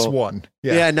unstoppable. Like 6'1".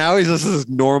 Yeah, now he's just this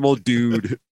normal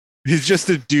dude. He's just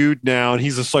a dude now, and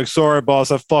he's just like, sorry,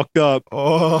 boss, I fucked up.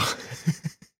 Oh.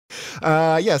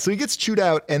 Yeah, so he gets chewed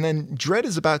out, and then Dredd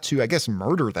is about to, I guess,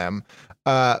 murder them.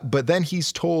 But then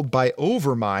he's told by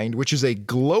Overmind, which is a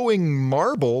glowing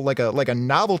marble, like a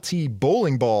novelty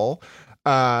bowling ball.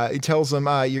 He tells him,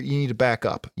 you need to back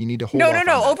up. You need to hold No, off no,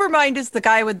 no. on that." Overmind is the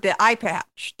guy with the eye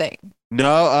patch thing.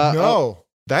 No, No,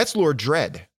 that's Lord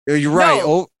Dredd. you're right.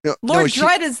 No. No, Lord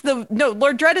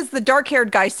Dredd is the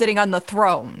dark-haired guy sitting on the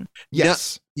throne.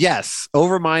 Yes. Yes,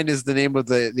 Overmind is the name of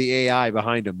the AI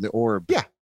behind him, the orb. Yeah.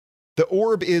 The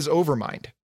orb is Overmind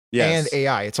Yes. and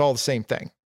AI. It's all the same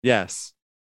thing. Yes.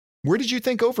 Where did you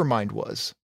think Overmind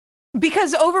was?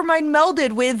 Because Overmind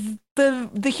melded with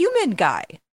the human guy.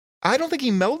 I don't think he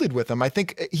melded with him. I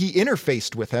think he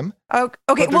interfaced with him. Okay,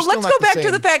 But they're well, still let's not go the back to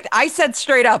same. the fact I said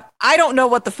straight up, I don't know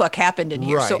what the fuck happened in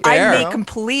here. So Right. I Fair. may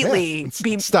completely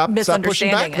be Stop pushing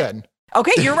misunderstanding back it. then.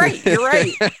 Okay, you're right. You're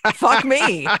right. Fuck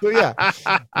me. So yeah,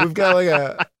 we've got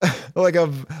like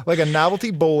a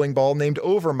novelty bowling ball named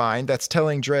Overmind that's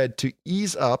telling Dredd to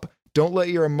ease up. Don't let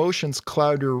your emotions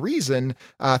cloud your reason.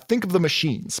 Think of the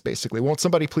machines, basically. Won't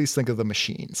somebody please think of the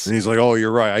machines? And he's like, "Oh,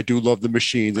 you're right. I do love the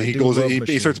machines." And I he do goes, love he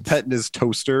starts machines. petting his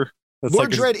toaster. That's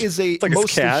Lord like Dredd is a like his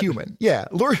mostly cat. human. Yeah,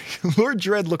 Lord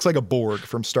Dredd looks like a Borg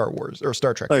from Star Wars or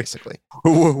Star Trek, Like- basically.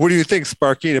 What do you think,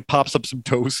 Sparky? And it pops up some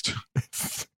toast.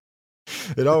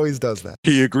 It always does that.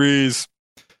 He agrees.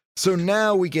 So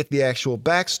now we get the actual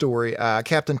backstory.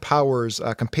 Captain Power's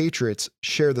compatriots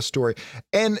share the story.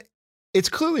 And it's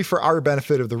clearly for our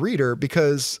benefit of the reader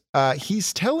because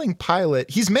he's telling Pilot,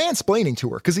 he's mansplaining to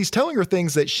her because he's telling her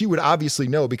things that she would obviously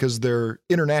know because they're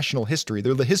international history.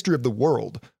 They're the history of the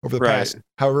world over the Right. past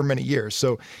however many years.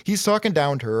 So he's talking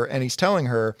down to her and he's telling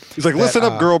her, He's like, that, "Listen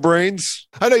up, girl brains."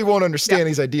 I know you won't understand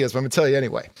these ideas, but I'm going to tell you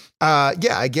anyway.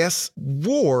 Yeah, I guess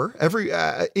war, every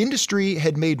industry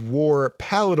had made war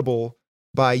palatable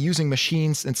by using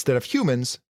machines instead of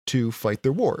humans to fight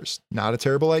their wars. Not a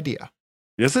terrible idea.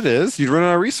 Yes, it is. You'd run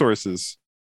out of resources.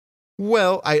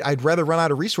 Well, I'd rather run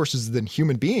out of resources than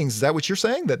human beings. Is that what you're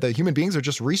saying? That the human beings are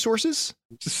just resources?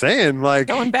 Just saying, like,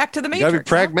 Going back to the you gotta Matrix. be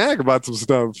pragmatic about some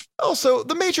stuff. Also,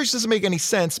 the Matrix doesn't make any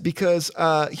sense because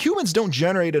humans don't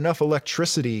generate enough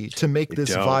electricity to make They this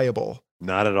don't. viable.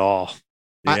 Not at all.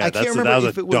 I Yeah, can't that remember was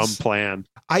if a it dumb was- plan.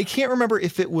 I can't remember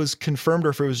if it was confirmed or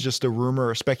if it was just a rumor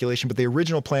or speculation, but the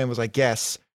original plan was, I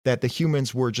guess, that the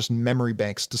humans were just memory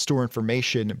banks to store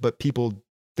information, but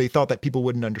they thought that people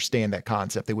wouldn't understand that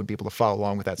concept. They wouldn't be able to follow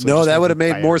along with that. So it No, just that went would have with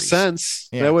made more batteries. sense.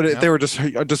 Yeah, That would yeah. they were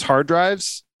just hard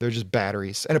drives. They're just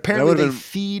batteries. And apparently would've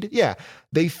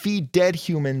they feed dead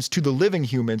humans to the living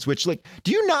humans, which, like,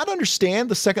 do you not understand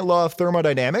the second law of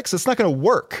thermodynamics? It's not going to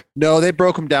work. No, they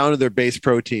broke them down to their base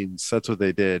proteins. That's what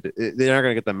they did. They're not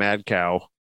gonna get the mad cow.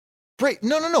 Right.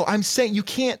 No. I'm saying you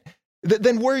can't.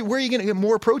 Then where are you going to get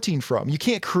more protein from? You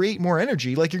can't create more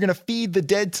energy. Like, you're going to feed the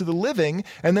dead to the living,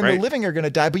 and then Right. the living are going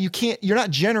to die. But you're not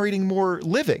generating more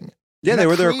living. Yeah, You're they not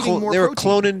were creating more they were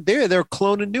protein. cloning. They were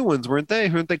cloning new ones, weren't they?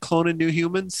 Weren't they cloning new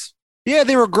humans? Yeah,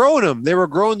 they were growing them. They were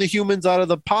growing the humans out of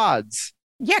the pods.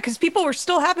 Yeah, because people were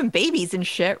still having babies and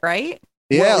shit, right?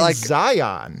 Yeah, Well, in like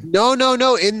Zion. no.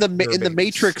 In the They're babies.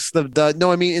 Matrix,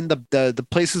 I mean in the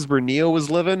places where Neo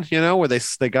was living, where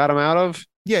they got him out of,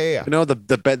 Yeah. the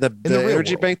the real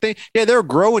energy world. bank thing. Yeah, they were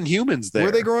growing humans there.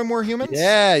 Were they growing more humans?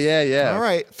 Yeah. All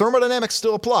right. Thermodynamics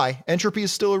still apply. Entropy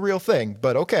is still a real thing,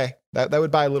 but okay. That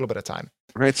would buy a little bit of time.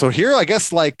 Right. So here, I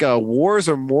guess wars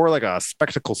are more like a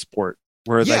spectacle sport,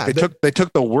 where Yeah, they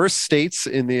took the worst states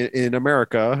in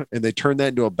America and they turned that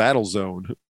into a battle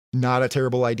zone. Not a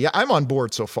terrible idea. I'm on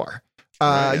board so far.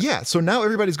 Right. Yeah. So now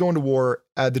everybody's going to war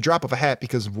at the drop of a hat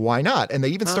because why not? And they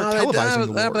even start televising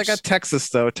the They wars. got Texas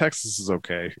though. Texas is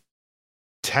okay.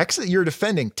 Texas, you're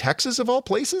defending Texas of all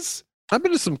places? I've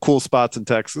been to some cool spots in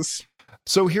Texas.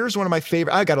 So here's one of my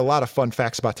favorite. I got a lot of fun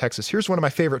facts about Texas. Here's one of my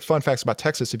favorite fun facts about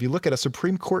Texas. If you look at a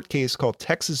Supreme Court case called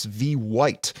Texas v.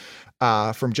 White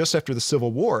from just after the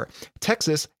Civil War,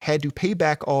 Texas had to pay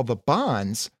back all the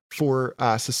bonds for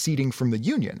seceding from the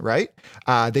Union, right?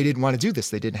 They didn't want to do this.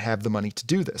 They didn't have the money to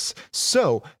do this.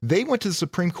 So they went to the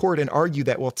Supreme Court and argued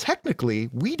that, well, technically,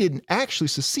 we didn't actually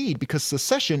secede because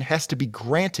secession has to be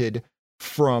granted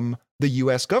from the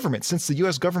U.S. government. Since the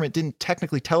U.S. government didn't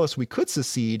technically tell us we could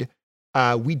secede,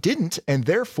 we didn't, and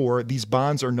therefore these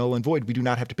bonds are null and void. We do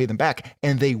not have to pay them back.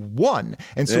 And they won.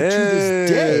 And so to this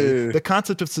day, Hey. the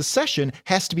concept of secession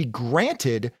has to be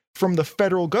granted from the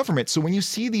federal government. So when you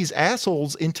see these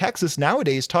assholes in Texas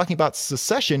nowadays talking about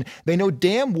secession, they know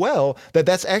damn well that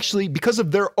that's actually because of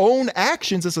their own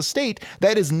actions as a state,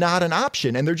 that is not an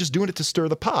option. And they're just doing it to stir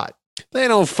the pot. They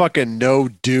don't fucking know,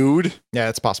 dude. Yeah,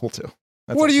 it's possible too.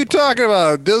 What are you talking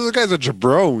about? Those guys are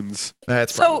jabrones.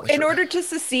 That's So probably in true. order to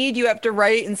secede, you have to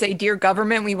write and say, "Dear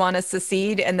government, we want to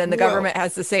secede," and then the Well- government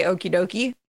has to say, "Okie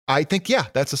dokie." I think, yeah,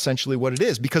 that's essentially what it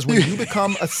is. Because when you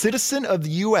become a citizen of the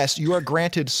U.S., you are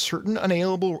granted certain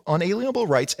unalienable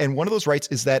rights. And one of those rights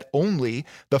is that only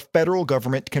the federal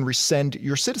government can rescind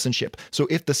your citizenship. So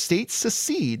if the state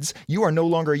secedes, you are no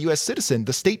longer a U.S. citizen.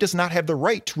 The state does not have the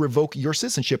right to revoke your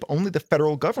citizenship. Only the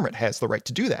federal government has the right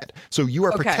to do that. So you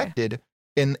are Okay. protected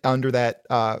under that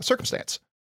circumstance.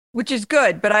 Which is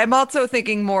good, but I'm also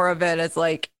thinking more of it as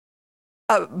like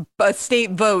a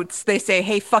state votes. They say,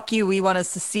 "Hey, fuck you, we want to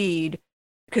secede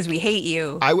because we hate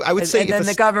you." I would say and if then a the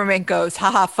s- government goes,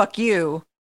 "Haha, fuck you,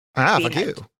 fuck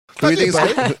you. Who do you Fuck you, think buddy.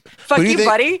 is- fuck Who do you, you think-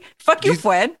 buddy, fuck you, you-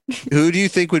 Fwen." Who do you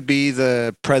think would be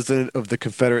the president of the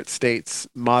Confederate States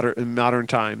in modern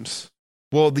times?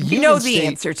 Well, the You Union know the state,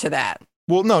 answer to that.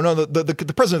 Well, no.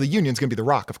 The president of the Union is going to be The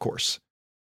Rock, of course.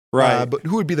 Right. But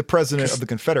who would be the president of the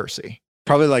Confederacy?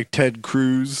 Probably like Ted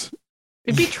Cruz.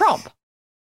 It'd be Trump.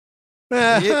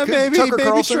 Maybe Tucker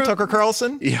Carlson. Trump. Tucker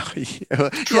Carlson. Yeah, Trump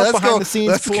let's behind go. the scenes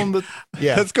Let's, pulling the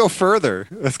yeah. let's go further.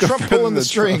 Let's go Trump further pulling the than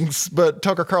Trump. strings, but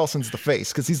Tucker Carlson's the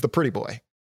face because he's the pretty boy.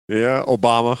 Yeah,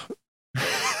 Obama.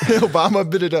 Obama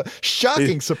been a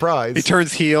shocking surprise. He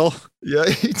turns heel. Yeah,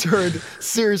 he turned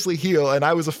seriously heel, and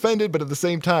I was offended, but at the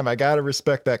same time, I gotta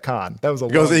respect that con. That was a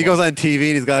He goes long one. on TV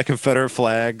and he's got a Confederate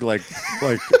flag like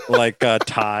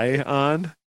tie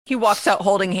on. He walks out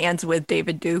holding hands with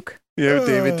David Duke. Yeah,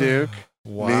 David Duke.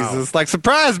 Wow. And he's just like,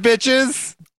 surprise,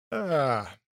 bitches. I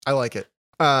like it.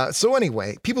 So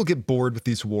anyway, people get bored with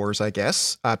these wars, I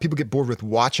guess. People get bored with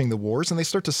watching the wars, and they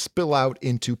start to spill out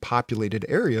into populated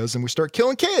areas, and we start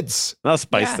killing kids. That'll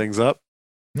spice Yeah. things up.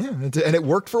 Yeah, and it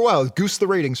worked for a while. It goosed the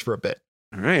ratings for a bit.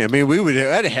 All right. I mean,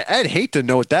 I'd hate to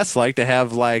know what that's like to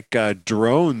have like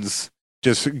drones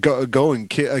just go and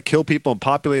kill people in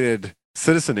populated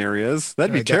citizen areas.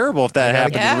 That'd be I got- terrible if that I gotta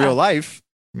happened get- in real life.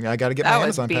 I got to get That my would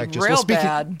Amazon be packages. real speaking,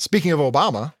 bad. speaking of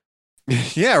Obama,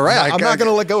 Yeah, right. I'm not going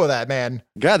to let go of that, man.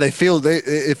 God, it feels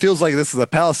like this is a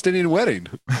Palestinian wedding.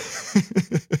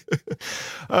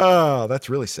 Oh, that's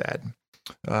really sad.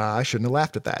 I shouldn't have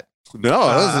laughed at that. No,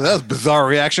 that was a bizarre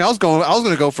reaction. I was going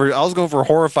to go for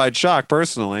horrified shock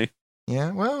personally.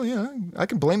 Yeah, well, I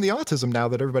can blame the autism now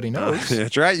that everybody knows.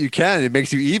 That's right, you can. It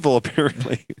makes you evil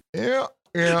apparently. Yeah.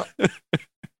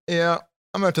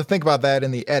 I'm going to have to think about that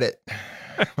in the edit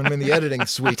when I'm in the editing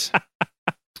suite. I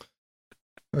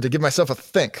have to give myself a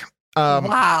think.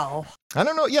 Wow. I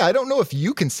don't know. Yeah, I don't know if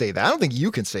you can say that. I don't think you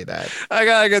can say that. I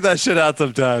gotta get that shit out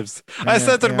sometimes. I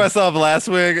said that to myself last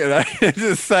week, and I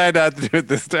decided not to do it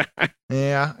this time.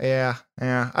 Yeah.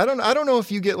 I don't know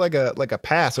if you get like a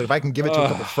pass. Like if I can give it to a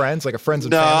couple friends, like a friends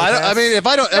and No, family I pass. mean, if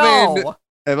I don't, No,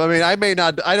 I mean, I may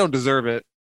not. I don't deserve it.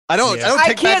 I don't. Yeah. I don't I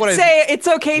take back can't what say it's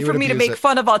okay You for would me to abuse make it.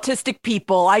 fun of autistic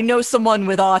people. I know someone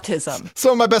with autism.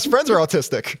 Some of my best friends are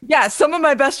autistic. Yeah, some of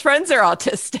my best friends are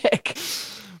autistic.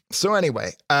 So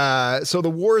anyway, so the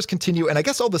wars continue, and I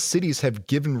guess all the cities have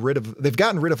gotten rid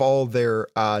of all their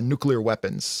nuclear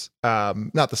weapons.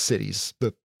 Not the cities,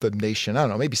 the nation. I don't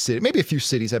know. Maybe a few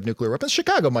cities have nuclear weapons.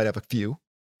 Chicago might have a few.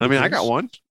 I mean, I got one.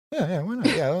 Yeah, why not?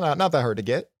 Yeah, not that hard to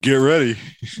get. Get ready.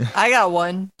 I got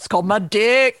one. It's called my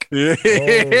dick. Yeah.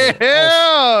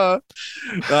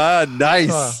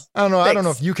 Nice. I don't know. I don't know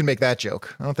Thanks. if you can make that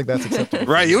joke. I don't think that's acceptable.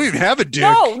 Right. You even have a dick.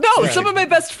 No, Right. some of my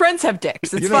best friends have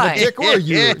dicks. It's You don't have fine. a dick or a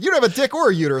uterus. You don't have a dick or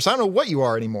a uterus. I don't know what you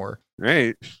are anymore.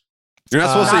 Right. You're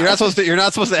not supposed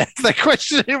to ask that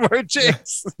question anymore,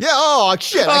 James. Yeah. Oh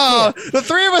shit. I Oh, can't. the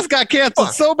three of us got canceled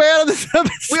Fuck. so bad on this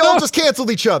episode. We all just canceled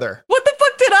each other. What the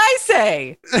fuck did I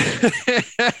say?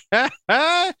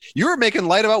 You were making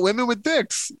light about women with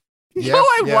dicks. Yeah, No,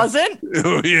 I yeah. wasn't.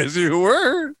 Oh, yes, you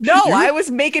were. No, You- I was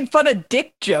making fun of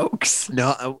dick jokes.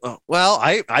 No, well,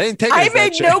 I didn't take it I as that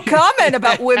made shit. no comment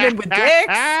about women with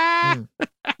dicks.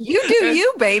 You do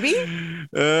you, baby.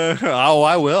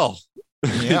 I will.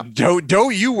 Yeah.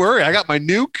 Don't you worry. I got my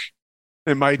nuke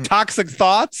and my toxic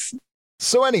thoughts.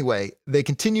 So anyway, they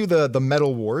continue the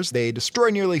metal wars. They destroy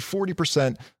nearly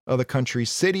 40% of the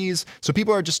country's cities. So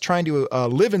people are just trying to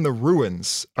live in the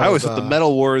ruins. I always of, thought the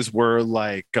metal wars were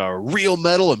like real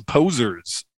metal and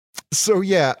posers. So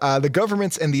yeah, the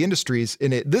governments and the industries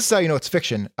in it. This is how you know it's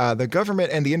fiction. The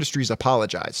government and the industries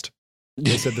apologized.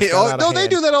 They said this got out of No, they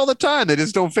hand. do that all the time. They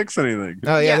just don't fix anything.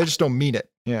 Oh yeah, Yeah. they just don't mean it.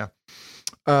 Yeah.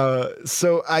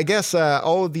 So I guess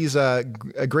all of these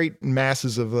great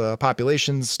masses of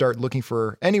populations start looking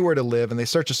for anywhere to live, and they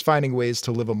start just finding ways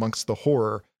to live amongst the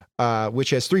horror. Which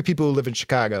has 3 people who live in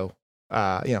Chicago.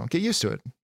 Get used to it.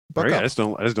 Buck Right, up. I just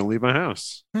don't leave my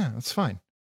house. Yeah, that's fine.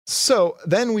 So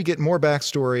then we get more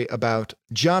backstory about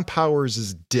John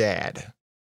Powers' dad,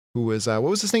 who was, what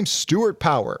was his name? Stuart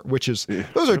Power, which is,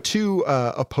 those are two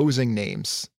opposing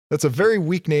names. That's a very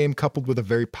weak name coupled with a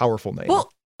very powerful name.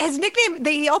 Well, his nickname,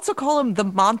 they also call him the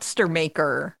Monster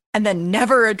Maker and then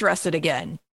never address it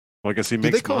again. Well, I guess he Did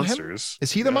they makes call him- monsters.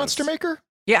 Is he the Yes. Monster Maker?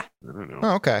 Yeah. I don't know.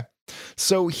 Oh, okay.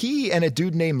 So he and a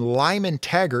dude named Lyman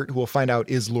Taggart, who we'll find out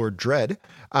is Lord Dread,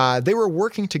 they were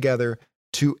working together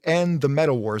to end the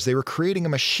Metal Wars. They were creating a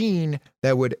machine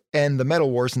that would end the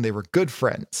Metal Wars, and they were good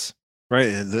friends. Right,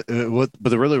 and what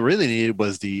they really needed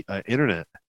was the internet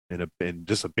and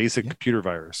just a basic computer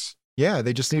virus. Yeah,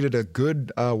 they just needed a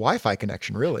good Wi-Fi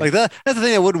connection, really. Like that. That's the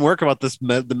thing that wouldn't work about this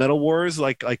the Metal Wars.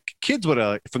 Like kids would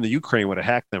have from the Ukraine would have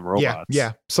hacked them robots.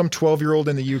 Yeah. Some 12-year-old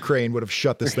in the Ukraine would have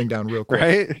shut this thing down real quick.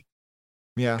 Right.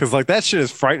 Yeah. Because like that shit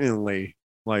is frighteningly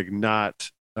like not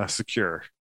secure.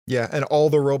 Yeah, and all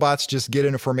the robots just get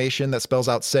in a formation that spells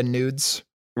out send nudes.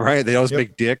 Right. They always Yep.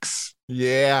 make dicks.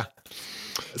 Yeah.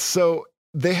 So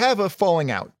they have a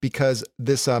falling out because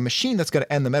this machine that's going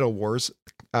to end the Metal Wars,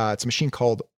 it's a machine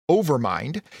called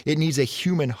Overmind. It needs a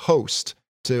human host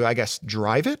to, I guess,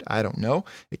 drive it. I don't know.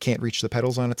 It can't reach the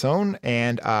pedals on its own.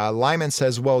 And Lyman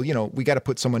says, well, we got to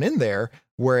put someone in there.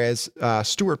 Whereas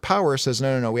Stuart Power says,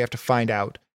 no, we have to find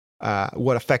out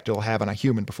what effect it'll have on a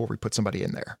human before we put somebody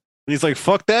in there. And he's like,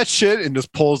 fuck that shit, and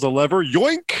just pulls the lever.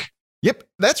 Yoink. Yep,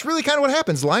 that's really kind of what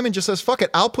happens. Lyman just says, fuck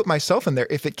it, I'll put myself in there.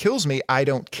 If it kills me, I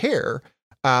don't care.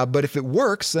 But if it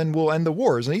works, then we'll end the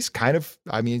wars. And he's kind of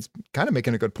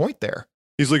making a good point there.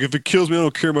 He's like, if it kills me, I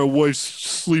don't care. My wife's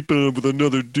sleeping with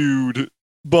another dude.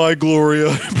 Bye,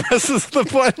 Gloria. Presses the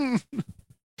button.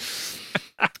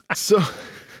 So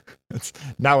that's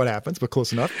not what happens, but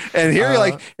close enough. And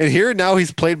here now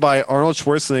he's played by Arnold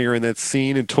Schwarzenegger in that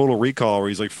scene in Total Recall where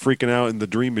he's like freaking out in the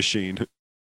dream machine.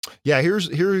 Yeah, here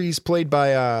he's played by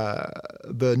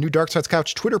the new Dark Side's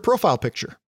Couch Twitter profile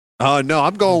picture. Oh, no,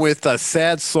 I'm going with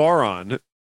Sad Sauron.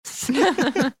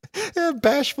 Yeah,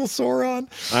 bashful Sauron.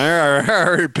 I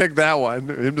already picked that one.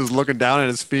 Him just looking down at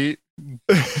his feet.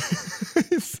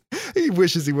 He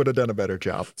wishes he would have done a better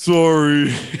job.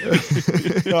 Sorry.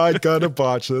 I gotta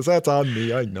botch this. That's on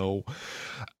me. I know.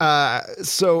 He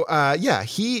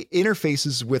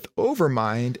interfaces with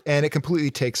Overmind and it completely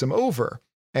takes him over.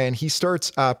 And he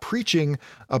starts preaching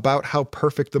about how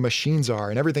perfect the machines are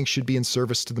and everything should be in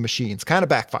service to the machines. Kind of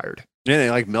backfired. Yeah, they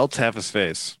like melts half his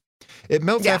face. It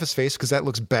melts half his face because that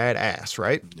looks badass,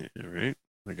 right? Yeah, right.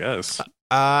 I guess.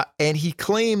 And he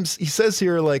says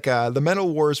here, like, the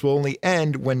Metal Wars will only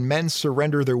end when men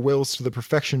surrender their wills to the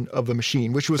perfection of the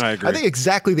machine, which was, I think,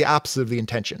 exactly the opposite of the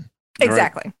intention.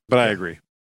 Exactly. Right. But I agree.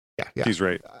 Yeah. He's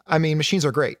right. I mean, machines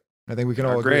are great. I think we can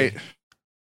all agree. Great.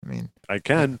 I mean, I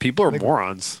can. People are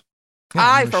morons. yeah,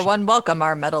 I, for one, welcome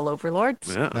our metal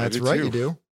overlords. Yeah, that's right, too. you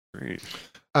do. Great.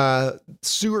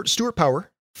 Stuart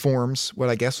Power forms what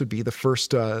I guess would be the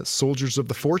first Soldiers of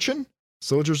the Fortune,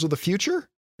 Soldiers of the Future.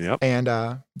 Yep. And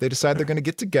they decide they're going to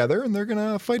get together and they're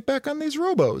going to fight back on these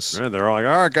robos. Yeah, they're all like,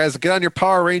 all right, guys, get on your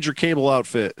Power Ranger cable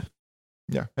outfit.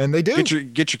 Yeah, and they do.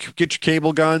 Get your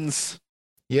cable guns.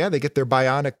 Yeah, they get their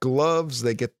bionic gloves.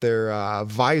 They get their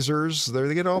visors.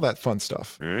 They get all that fun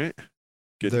stuff. All right.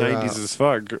 Get They're, 90s as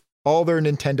fuck. All their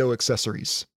Nintendo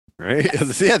accessories. Right? Yeah,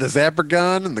 the zapper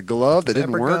gun and the glove that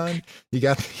didn't Zapper work. gun. You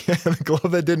got the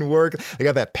glove that didn't work. They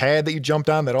got that pad that you jumped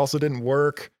on that also didn't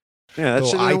work. Yeah, that Little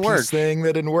shit didn't eyepiece work. thing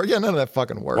that didn't work. Yeah, none of that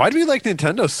fucking worked. Why do we like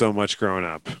Nintendo so much growing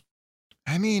up?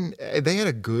 I mean, they had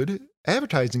a good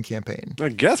advertising campaign. I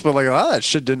guess, but like a lot of that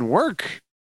shit didn't work.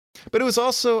 But it was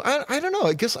also, I don't know.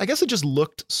 I guess it just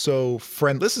looked so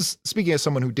friendly. This is speaking as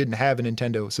someone who didn't have a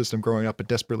Nintendo system growing up but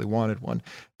desperately wanted one.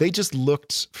 They just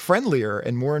looked friendlier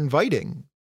and more inviting.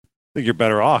 I think you're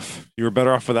better off. You were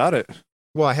better off without it.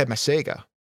 Well, I had my Sega.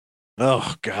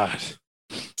 Oh, God.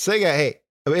 Sega, hey,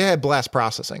 it had blast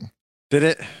processing. Did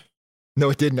it? No,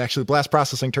 it didn't actually. Blast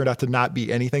processing turned out to not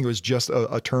be anything. It was just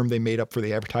a term they made up for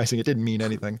the advertising. It didn't mean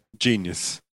anything.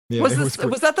 Genius. Yeah, was it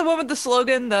was that the one with the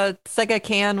slogan, the Sega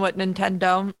can what Nintendo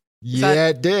don't? Yeah,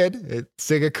 it did.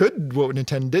 Sega could what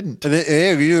Nintendo didn't. And then,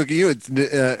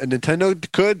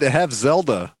 Nintendo could have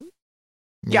Zelda.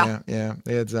 Yeah,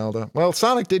 they had Zelda. Well,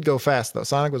 Sonic did go fast though.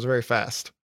 Sonic was very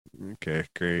fast. Okay,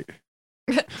 great.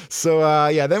 So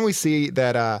then we see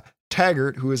that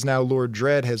Taggart, who is now Lord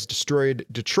Dread, has destroyed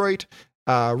Detroit,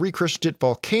 rechristened it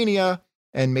Volcania,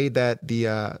 and made that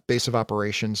the base of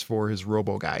operations for his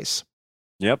Robo guys.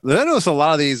 Yep. I noticed a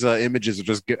lot of these images are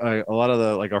just a lot of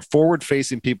the like are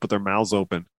forward-facing people with their mouths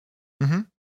open. Mm-hmm.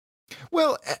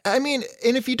 Well, I mean,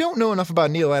 and if you don't know enough about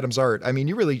Neil Adams' art, I mean,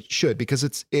 you really should because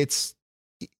it's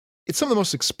it's some of the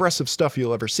most expressive stuff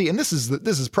you'll ever see. And this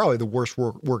is probably the worst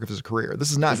work of his career.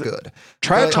 This is not good.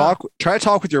 Try But, to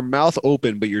talk with your mouth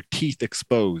open, but your teeth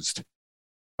exposed.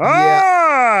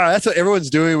 Yeah. That's what everyone's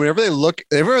doing whenever they look.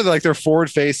 Everyone like they're forward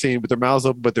facing with their mouths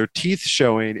open, but their teeth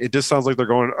showing. It just sounds like they're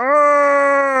going.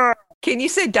 Can you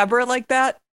say Deborah like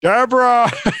that?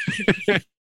 Deborah.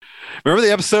 Remember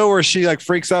the episode where she like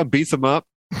freaks out and beats him up?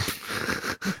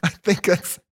 I think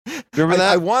that's. Remember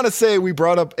that? I want to say we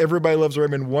brought up Everybody Loves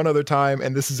Raymond one other time,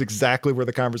 and this is exactly where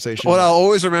the conversation. What went. I'll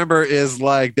always remember is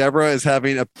like Deborah is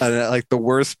having a like the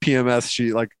worst PMS.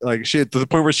 She like she to the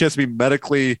point where she has to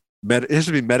be it has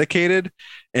to be medicated,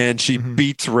 and she Mhm.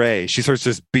 beats Ray. She starts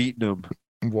just beating him.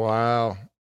 Wow,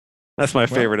 That's my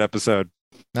favorite episode.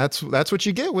 that's what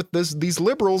you get with these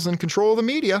liberals in control of the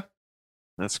media.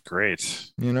 That's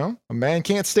great. You know, a man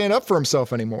can't stand up for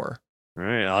himself anymore. All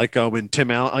right, I like when Tim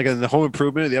Allen, like in the Home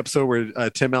Improvement, the episode where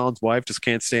Tim Allen's wife just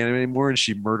can't stand him anymore, and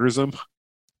she murders him.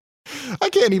 I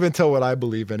can't even tell what I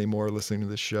believe anymore listening to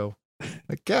this show.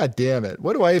 Like, God damn it,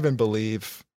 what do I even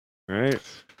believe? All right,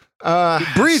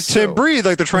 Breathe, Tim, breathe.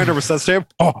 Like they're trying to resuscitate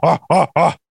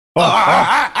him.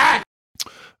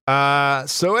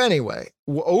 So anyway,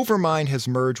 Overmind has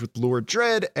merged with Lord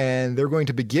Dread, and they're going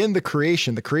to begin the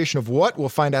creation. The creation of what? We'll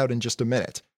find out in just a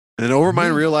minute. And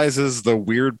Overmind realizes the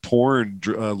weird porn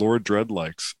Lord Dread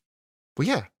likes. Well,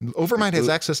 yeah, Overmind has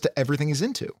access to everything he's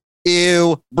into.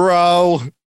 Ew, bro.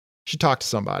 Should talk to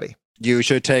somebody. You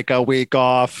should take a week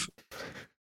off.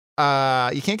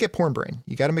 You can't get porn brain.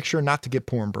 You got to make sure not to get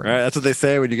porn All brain. right, that's what they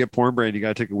say when you get porn brain. You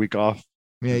got to take a week off.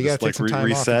 Yeah, you got to take some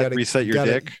time off. Reset your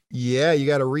dick. Yeah, you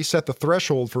got to reset the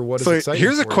threshold for what is So exciting.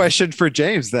 here's a for you. question for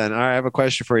James. Then I have a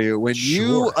question for you. When you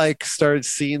Sure. like started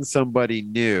seeing somebody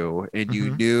new, and you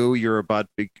Mhm. knew you're about to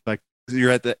be, like you're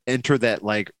at the enter that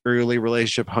like early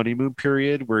relationship honeymoon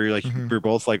period where you're like Mhm. you're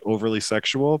both like overly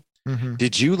sexual. Mhm.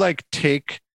 Did you like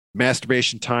take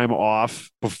masturbation time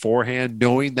off beforehand,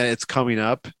 knowing that it's coming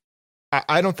up?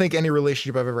 I don't think any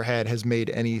relationship I've ever had has made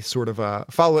any sort of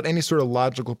followed any sort of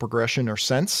logical progression or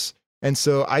sense. And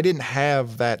so I didn't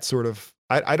have that sort of,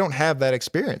 I don't have that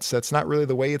experience. That's not really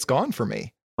the way it's gone for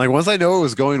me. Like once I know it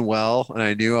was going well and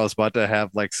I knew I was about to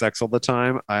have like sex all the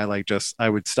time, I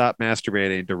would stop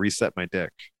masturbating to reset my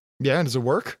dick. Yeah. Does it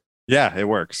work? Yeah, it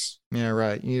works. Yeah,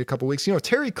 right. You need a couple weeks. You know,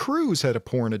 Terry Crews had a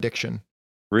porn addiction.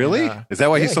 Really? Yeah. Is that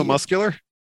why Yeah, he's so he- muscular?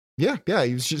 Yeah. Yeah.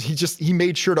 He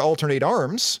made sure to alternate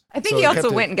arms. I think So he kept also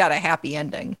it- went and got a happy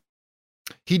ending.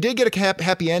 He did get a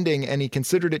happy ending, and he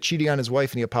considered it cheating on his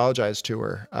wife, and he apologized to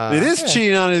her. It is yeah.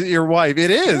 cheating on your wife.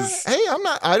 It is. Hey,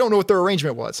 I don't know what their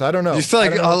arrangement was. I don't know. You said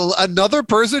like I don't know. another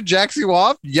person jacks you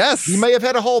off? Yes. He may have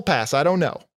had a hall pass. I don't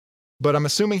know, but I'm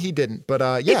assuming he didn't. But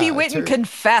yeah, if he went and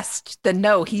confessed, then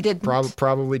no, he didn't.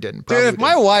 probably didn't. Dude, Probably if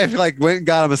my didn't. wife like went and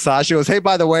got a massage, she goes, "Hey,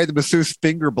 by the way, the masseuse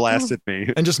finger blasted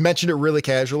me." And just mentioned it really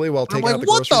casually while I'm taking like, out the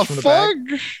what groceries the from the fuck?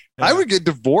 bag. I Yeah. would get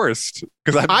divorced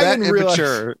because I'm I that didn't realize-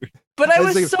 immature. But I I was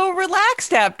was thinking- so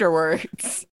relaxed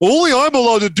afterwards. Only I'm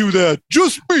allowed to do that.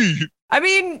 Just me. I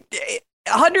mean,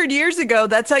 100 years ago,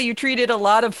 that's how you treated a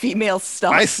lot of female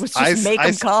stuff. was just make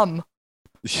them come.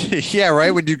 Yeah,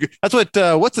 right. When you that's what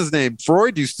what's his name?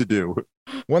 Freud used to do.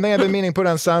 One thing I've been meaning to put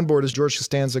on soundboard is George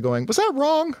Costanza going, "Was that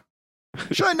wrong?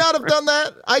 Should I not have done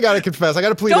that?" I gotta confess, I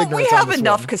gotta plead Don't ignorance we on have this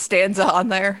enough one. Costanza on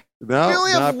there? No, We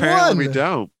only no, have apparently one. we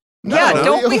don't. Yeah, no.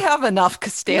 don't we have enough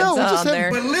Costanza No, we just on have-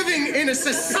 there? We're living in a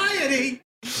society.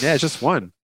 Yeah, it's just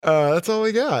one. That's all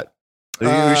we got. We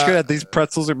should have these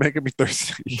pretzels are making me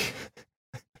thirsty.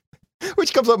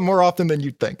 Which comes up more often than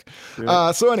you'd think.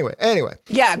 Yeah. So anyway,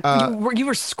 Yeah, Uh, you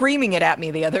were screaming it at me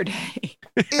the other day.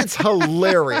 it's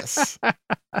hilarious.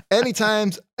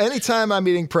 Anytime I'm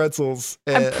eating pretzels,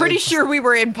 I'm pretty sure we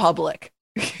were in public.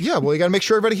 Yeah, well, you got to make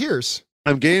sure everybody hears.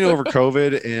 I'm getting over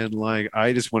COVID and like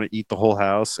I just want to eat the whole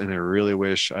house and I really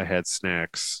wish I had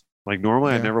snacks. Like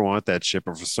normally I Yeah. never want that shit,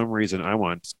 but for some reason I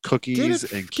want cookies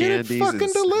and get it candies. fucking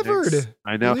and delivered. snacks.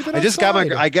 I know. Leave it I just got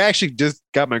outside. I actually just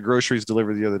got my groceries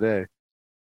delivered the other day.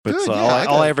 But Good, so yeah,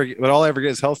 all I ever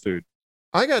get is health food.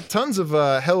 I got tons of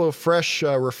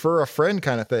HelloFresh refer a friend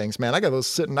kind of things, man. I got those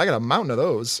sitting. I got a mountain of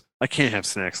those. I can't have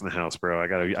snacks in the house, bro.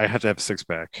 I have to have a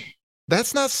 6-pack.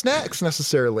 That's not snacks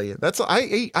necessarily.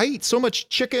 I eat so much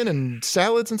chicken and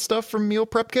salads and stuff from meal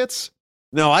prep kits.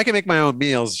 No, I can make my own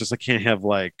meals. Just I can't have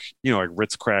like like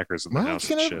Ritz crackers in the Well, house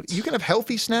you and can, have, shit. you can have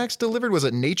healthy snacks delivered. Was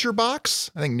it Nature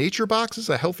Box? I think Nature Box is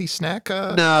a healthy snack.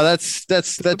 No, that just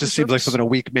seems like service? something a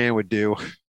weak man would do.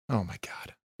 Oh my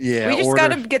God. Yeah, we just order-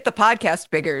 got to get the podcast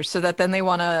bigger so that then they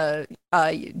want to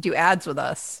do ads with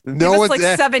us. No, Give us it's-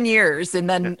 like 7 years, and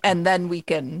then we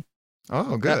can.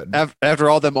 Oh, good. After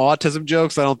all them autism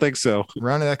jokes, I don't think so.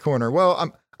 Rounding that corner.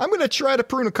 Well, I'm going to try to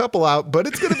prune a couple out, but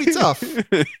it's going to be tough.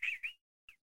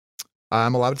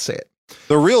 I'm allowed to say it.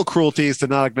 The real cruelty is to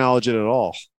not acknowledge it at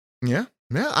all. Yeah.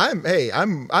 Yeah,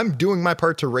 I'm doing my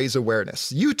part to raise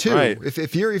awareness. You too. Right.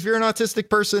 If you're an autistic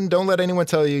person, don't let anyone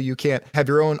tell you you can't have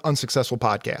your own unsuccessful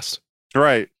podcast.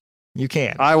 Right. You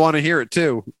can. I want to hear it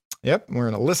too. Yep, we're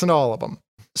going to listen to all of them.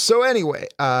 So anyway,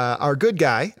 our good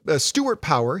guy, Stuart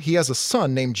Power, he has a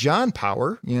son named John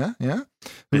Power. Yeah.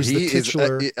 Who's the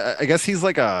titular? I guess he's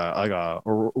like a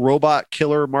robot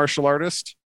killer martial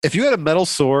artist. If you had a metal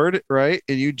sword, right,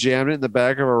 and you jammed it in the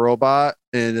back of a robot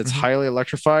and it's highly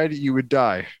electrified, you would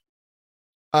die.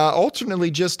 Alternately,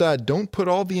 just don't put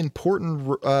all the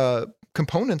important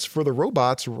components for the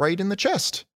robots right in the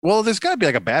chest. Well, there's got to be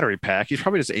like a battery pack. He's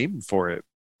probably just aiming for it.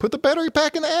 Put the battery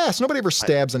pack in the ass. Nobody ever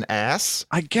stabs an ass.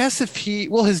 I guess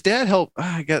his dad helped.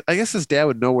 I guess his dad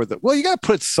would know where you got to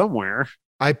put it somewhere.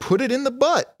 I put it in the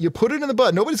butt. You put it in the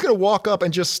butt. Nobody's going to walk up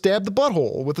and just stab the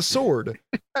butthole with a sword.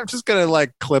 I'm just going to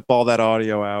like clip all that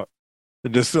audio out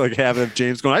and just like have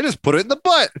James going, I just put it in the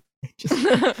butt.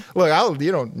 Look,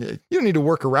 you don't need to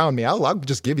work around me. I'll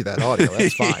just give you that audio.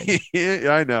 That's fine. Yeah,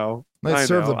 I know. Might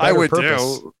serve the better I would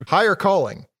purpose. do. Higher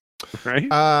calling. Right.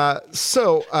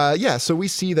 So we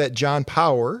see that John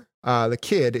Power, the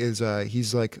kid, is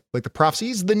he's like the prophecy.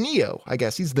 He's the Neo, I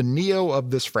guess. He's the Neo of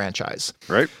this franchise.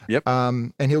 Right. Yep.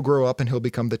 And he'll grow up and he'll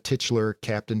become the titular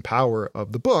Captain Power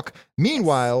of the book.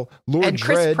 Meanwhile, Lord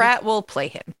Chris Dredd, Pratt will play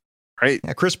him. Right.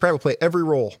 Yeah, Chris Pratt will play every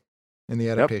role in the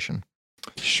adaptation.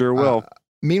 Sure will.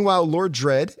 Meanwhile, Lord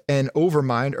Dredd and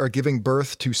Overmind are giving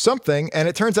birth to something, and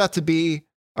it turns out to be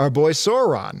our boy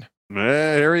Sauron.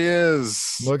 There he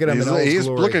is. Look at him in all his He's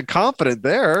glory. looking confident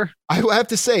there. I have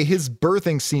to say, his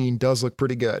birthing scene does look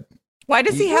pretty good. Why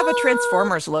does he have a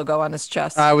Transformers logo on his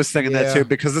chest? I was thinking that Yeah. too,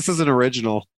 because this is an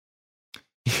original.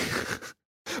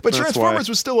 But That's Transformers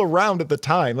why. was still around at the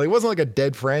time. Like, it wasn't like a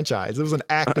dead franchise. It was an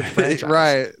active franchise.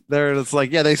 Right. There it's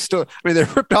like, yeah, they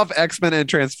ripped off X-Men and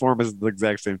Transformers at the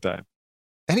exact same time.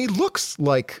 And he looks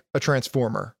like a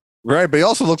Transformer. Right, but he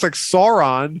also looks like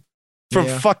Sauron from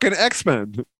Yeah. fucking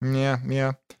X-Men.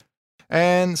 Yeah.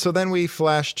 And so then we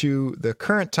flash to the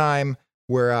current time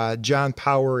where John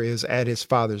Power is at his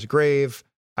father's grave,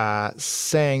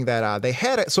 saying that they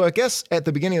had it. So I guess at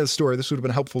the beginning of the story, this would have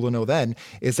been helpful to know then,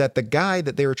 is that the guy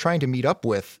that they were trying to meet up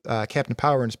with, Captain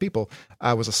Power and his people,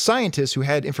 was a scientist who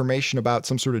had information about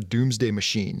some sort of doomsday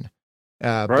machine.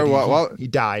 But Right, he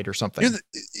died or something.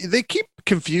 They keep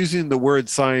confusing the word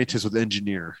scientist with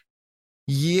engineer.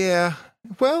 Yeah.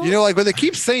 Well, Like when they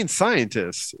keep saying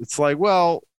scientist, it's like,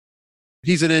 well,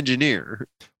 he's an engineer.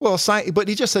 but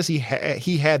he just says he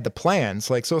had the plans.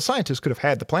 Like, so a scientist could have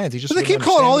had the plans. He just But they wouldn't keep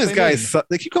calling all understand these what guys.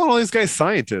 They keep calling all these guys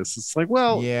scientists. It's like,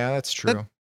 well, mean. Yeah, that's true.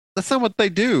 that's not what they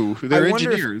do. They're I wonder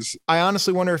if- engineers. I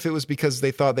honestly wonder if it was because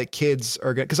they thought that kids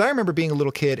are good. Because I remember being a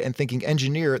little kid and thinking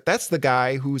engineer, that's the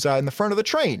guy who's in the front of the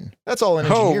train. That's all an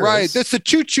engineer Right. is. That's the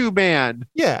choo-choo man.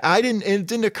 Yeah, it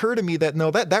didn't occur to me that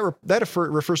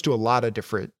refers to a lot of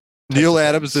different. Neil types of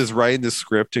Adams things. is writing the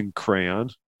script in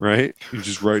crayon, right? He's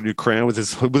just writing a crayon with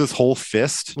his whole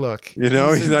fist. Look, He's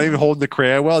not even holding the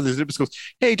crayon well. There's just goes,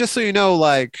 hey, just so you know,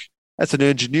 like that's an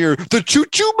engineer. The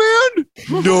choo-choo man?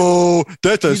 No,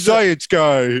 that's a He's science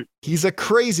guy. He's a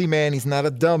crazy man. He's not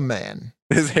a dumb man.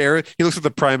 His hair. He looks like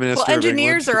the prime minister. Well, of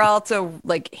engineers England. are also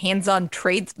like hands-on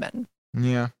tradesmen,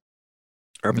 Yeah,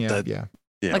 Or, but yeah, the- yeah.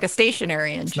 Yeah. like a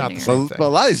stationary It's not the engineer. same. But a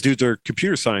lot of these dudes are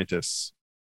computer scientists.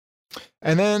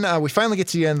 And then we finally get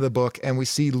to the end of the book, and we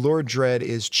see Lord Dredd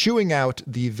is chewing out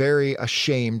the very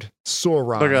ashamed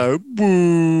Sauron. Like a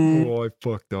boo. Oh, I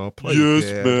fucked up. I Yes,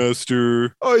 did.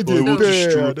 master. I did will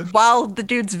destroy- bad. While the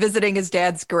dude's visiting his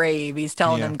dad's grave, he's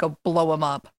telling Yeah. him go blow him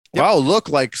up. Wow, look,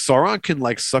 like Sauron can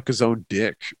like suck his own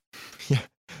dick.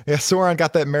 Yeah, Sauron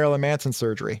got that Marilyn Manson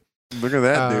surgery. Look at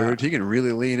that, Uh, dude. He can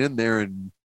really lean in there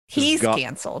and He's got-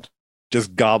 canceled.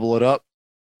 just gobble it up.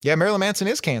 Yeah, Marilyn Manson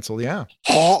is canceled. Yeah,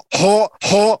 Ha, ha,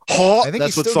 ha, ha. I think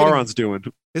That's he's what still getting- Sauron's doing.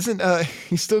 isn't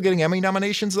he's still getting Emmy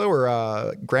nominations though, or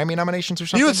Grammy nominations or You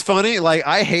something? know what's funny? Like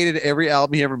I hated every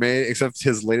album he ever made except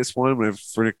his latest one.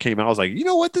 When it came out, I was like, you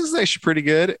know what, this is actually pretty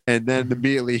good. And then Mhm.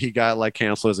 immediately he got like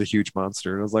canceled as a huge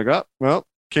monster. And I was like, oh well,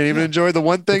 can't even enjoy the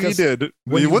one thing Because he did.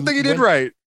 when The you- one thing he did when-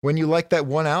 right. When you like that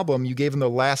one album, you gave him the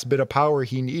last bit of power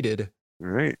he needed. All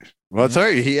right. Well, it's all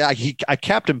right. I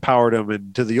Captain Powered him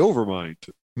into the Overmind.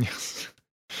 Yes.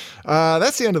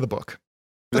 That's the end of the book.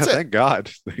 That's it. Thank God.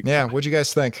 Yeah, what'd you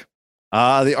guys think?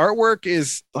 The artwork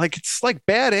is like it's like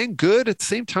bad and good at the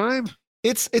same time.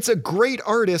 It's a great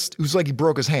artist who's like he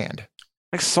broke his hand.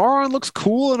 Like Sauron looks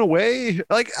cool in a way.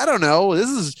 Like I don't know.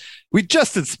 We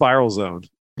just did Spiral Zone.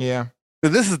 Yeah.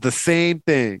 And this is the same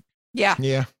thing. Yeah.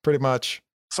 Yeah, pretty much.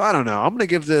 So I don't know. I'm gonna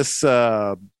give this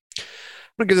one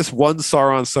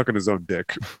Sauron sucking his own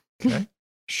dick. Okay.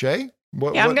 Shay?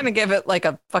 Yeah, I'm gonna give it like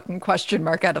a fucking question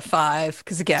mark out of 5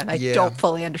 because again, I don't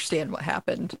fully understand what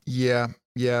happened. Yeah.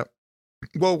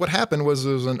 Well, what happened was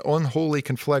there was an unholy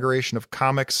conflagration of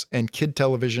comics and kid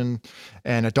television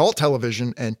and adult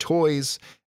television and toys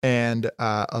and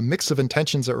a mix of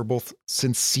intentions that were both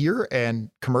sincere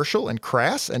and commercial and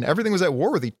crass, and everything was at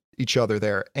war with each other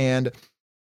there. And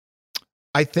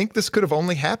I think this could have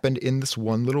only happened in this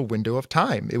one little window of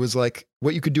time. It was like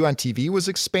what you could do on TV was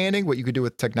expanding, what you could do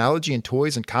with technology and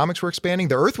toys and comics were expanding.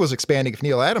 The earth was expanding, if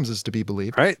Neil Adams is to be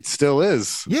believed. Right. Still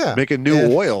is. Yeah. Making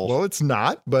new oil. Well, it's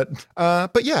not, but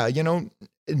yeah, you know,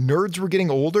 nerds were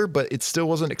getting older, but it still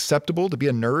wasn't acceptable to be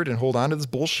a nerd and hold on to this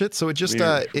bullshit. So it just,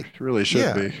 it really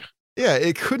should be. Yeah,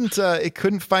 it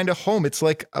couldn't find a home. It's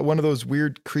like one of those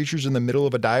weird creatures in the middle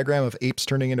of a diagram of apes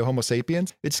turning into Homo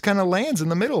sapiens. It just kind of lands in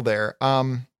the middle there.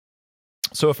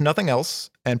 So if nothing else,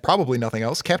 and probably nothing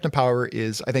else, Captain Power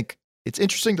is, I think it's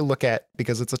interesting to look at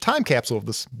because it's a time capsule of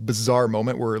this bizarre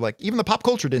moment where like even the pop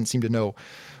culture didn't seem to know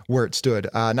where it stood.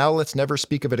 Now let's never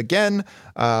speak of it again.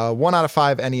 1 out of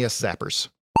 5 NES zappers.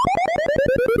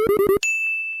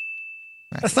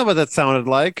 That's not what that sounded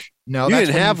like. No, you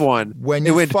didn't have one. When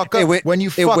you fuck up, when you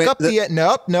fuck up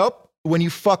nope. When you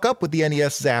fuck up with the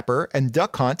NES zapper and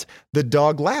Duck Hunt, the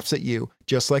dog laughs at you,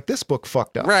 just like this book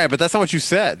fucked up. Right, but that's not what you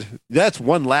said. That's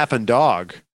one laughing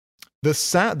dog. The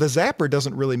zapper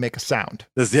doesn't really make a sound.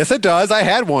 Yes, it does. I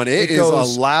had one. It is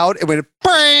goes, a loud. It went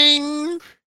bang.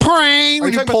 Are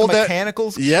you talking about the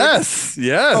mechanicals? Yes.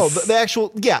 Oh, the actual,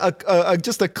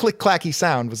 just a click clacky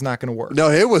sound was not going to work. No,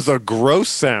 it was a gross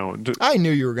sound. I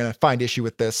knew you were going to find issue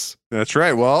with this. That's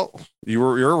right. Well,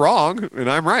 you're wrong, and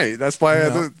I'm right. That's why I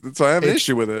have an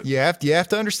issue with it. You have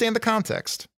to understand the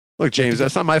context. Look, James,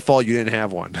 that's not my fault. You didn't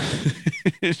have one.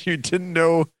 You didn't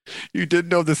know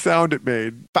the sound it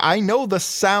made. But I know the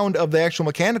sound of the actual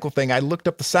mechanical thing. I looked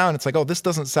up the sound. It's like, oh, this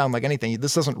doesn't sound like anything.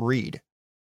 This doesn't read.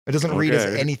 It doesn't read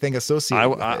as anything associated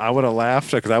with it. I would have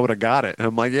laughed because I would have got it. And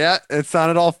I'm like, yeah, it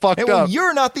sounded all fucked up.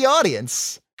 You're not the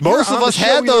audience. Most of us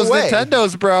had those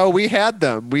Nintendos, bro. We had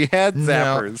them. We had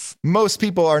zappers. No, most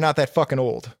people are not that fucking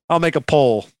old. I'll make a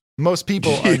poll. Most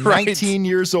people are 19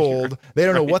 years old. They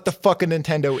don't know what the fuck a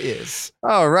Nintendo is.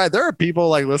 Oh, right. There are people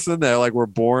like listening that like were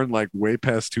born like way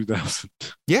past 2000.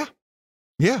 Yeah.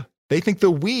 They think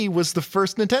the Wii was the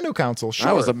first Nintendo console. Sure.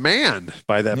 I was a man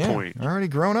by that point. Already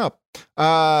grown up.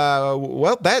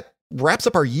 Well, that wraps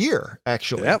up our year,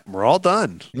 actually. Yep, we're all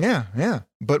done. Yeah.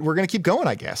 But we're going to keep going,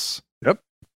 I guess. Yep.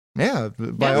 Yeah.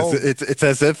 It's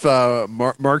as if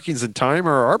markings in time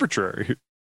are arbitrary.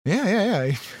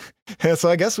 Yeah. So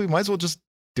I guess we might as well just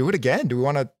do it again. Do we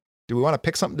want to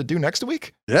pick something to do next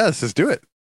week? Yeah, let's just do it.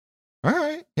 All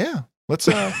right. Yeah.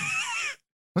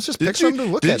 Let's just pick something to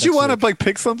look at. Didn't you want to like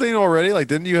pick something already? Like,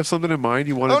 didn't you have something in mind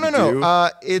you wanted to do? No.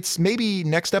 It's maybe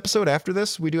next episode after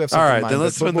this. We do have something in mind. Then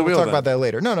let's spin the wheel. We'll talk about that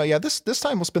later. No. Yeah, this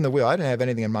time we'll spin the wheel. I didn't have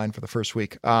anything in mind for the first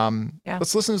week.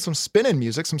 Let's listen to some spinning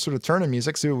music, some sort of turning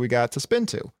music, see what we got to spin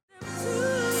to.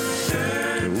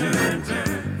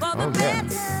 Oh,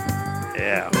 yeah.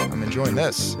 Yeah. I'm enjoying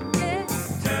this.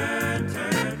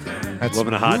 That's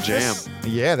loving a hot jam.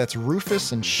 Yeah, that's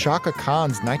Rufus and Shaka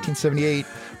Khan's 1978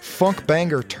 funk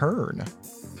banger Turn.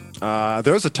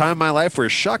 There was a time in my life where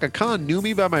Shaka Khan knew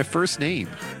me by my first name.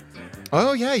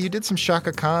 Oh, yeah, you did some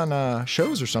Shaka Khan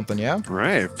shows or something, yeah?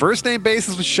 Right. First name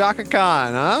basis with Shaka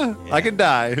Khan, huh? Yeah. I can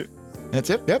die.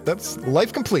 That's it. Yep, that's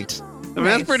life complete. I mean,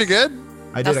 that's pretty good.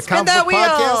 I did a comic book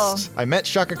podcast. I met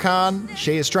Shaka Khan.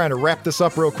 Shay is trying to wrap this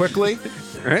up real quickly.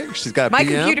 All right, she's got my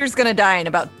computer's going to die in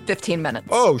about 15 minutes.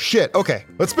 Oh, shit. Okay,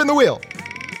 let's spin the wheel.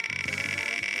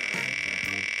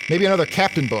 Maybe another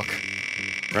Captain book.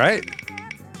 Right.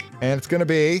 And it's going to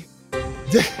be...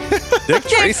 Dick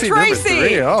Tracy number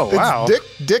 3. Oh, wow.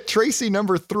 It's Dick Tracy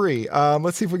number 3.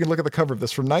 Let's see if we can look at the cover of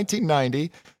this from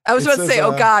 1990. I was about to say,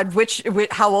 oh God, which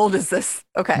how old is this?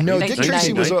 Okay. No, Dick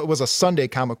Tracy was a Sunday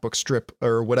comic book strip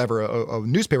or whatever, a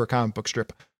newspaper comic book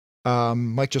strip.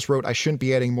 Mike just wrote, I shouldn't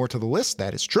be adding more to the list.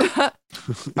 That is true.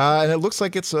 And it looks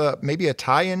like it's maybe a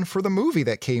tie-in for the movie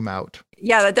that came out.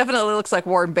 Yeah, that definitely looks like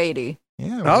Warren Beatty.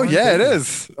 Yeah. Oh, yeah, it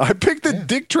is. I picked the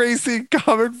Dick Tracy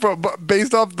comic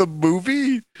based off the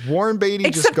movie. Warren Beatty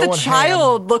Except just going the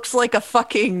child looks like a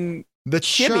fucking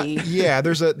chibi. Yeah,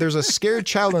 there's a scared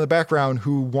child in the background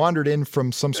who wandered in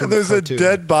from some sort of cartoon. There's a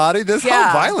dead body.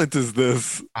 How violent is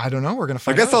this? I don't know. We're going to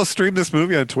find out. I guess I'll stream this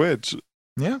movie on Twitch.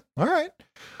 Yeah. All right.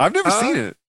 I've never seen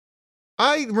it.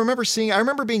 I remember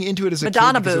being into it as a kid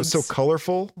because it was so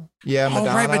colorful. Yeah, Madonna.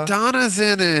 Oh, right. Madonna's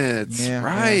in it. Yeah,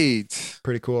 right. Yeah.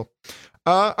 Pretty cool.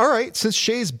 All right. Since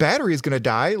Shay's battery is going to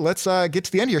die, let's get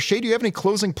to the end here. Shay, do you have any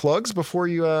closing plugs before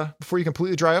you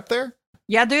completely dry up there?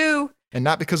 Yeah, do. And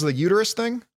not because of the uterus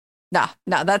thing? No,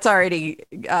 that's already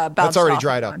bounced That's already off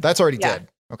dried on. up. That's already Yeah. dead.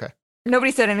 Okay.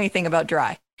 Nobody said anything about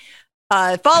dry.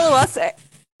 Follow us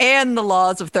and the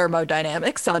laws of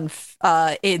thermodynamics on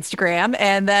Instagram,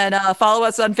 and then follow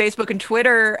us on Facebook and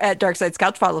Twitter at Dark Side's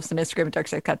Couch. Follow us on Instagram at Dark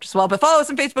Side's Couch as well. But follow us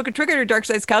on Facebook and Twitter at Dark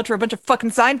Side's Couch for a bunch of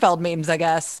fucking Seinfeld memes, I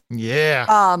guess.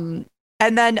 Yeah.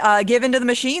 And then give into the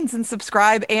machines and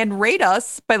subscribe and rate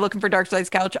us by looking for Dark Side's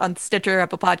Couch on Stitcher,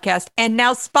 Apple Podcast, and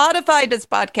now Spotify does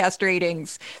podcast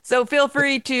ratings. So feel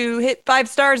free to hit 5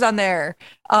 stars on there.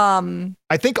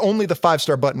 I think only the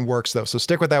 5-star button works though, so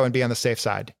stick with that one. Be on the safe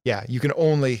side. Yeah, you can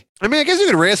only. I mean, I guess you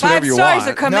can rate us 5 whatever you stars want.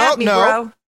 are coming at me,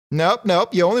 bro.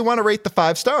 Nope. You only want to rate the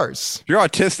 5 stars. If you're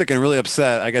autistic and really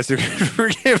upset, I guess you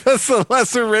can give us a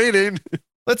lesser rating.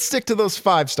 Let's stick to those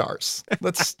 5 stars.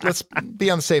 Let's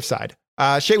be on the safe side. Shay,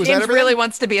 was that James everything? really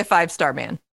wants to be a 5-star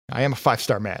man. I am a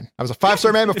 5-star man. I was a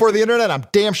 5-star man before the internet. I'm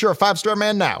damn sure a 5-star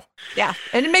man now. Yeah.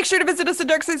 And make sure to visit us at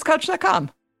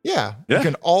darksidescouch.com. Yeah. Yeah. You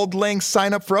can Auld Lang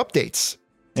sign up for updates.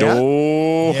 Yeah.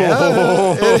 Oh.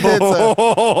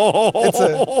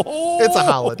 It's a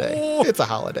holiday. It's a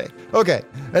holiday. Okay.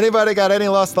 Anybody got any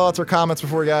last thoughts or comments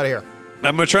before we get out of here?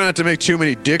 I'm gonna try not to make too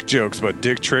many dick jokes about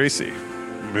Dick Tracy.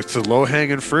 It's a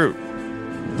low-hanging fruit.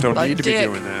 Don't Like need to be dick.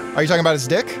 doing that. Are you talking about his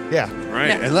dick? Yeah. Right.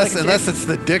 Yeah, unless like a unless it's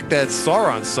the dick that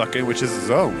Sauron's sucking, which is his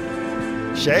own.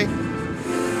 Shay?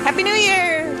 Happy New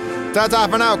Year! Ta-ta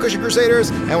for now, Cushion Crusaders,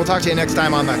 and we'll talk to you next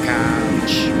time on the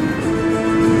couch.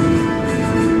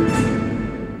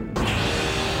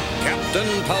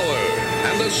 Captain Power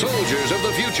and the soldiers of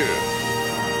the future.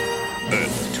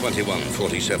 Earth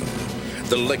 2147.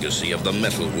 The legacy of the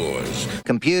Metal Wars.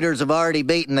 Computers have already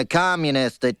beaten the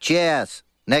communists at chess.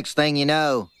 Next thing you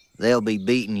know, they'll be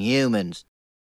beating humans.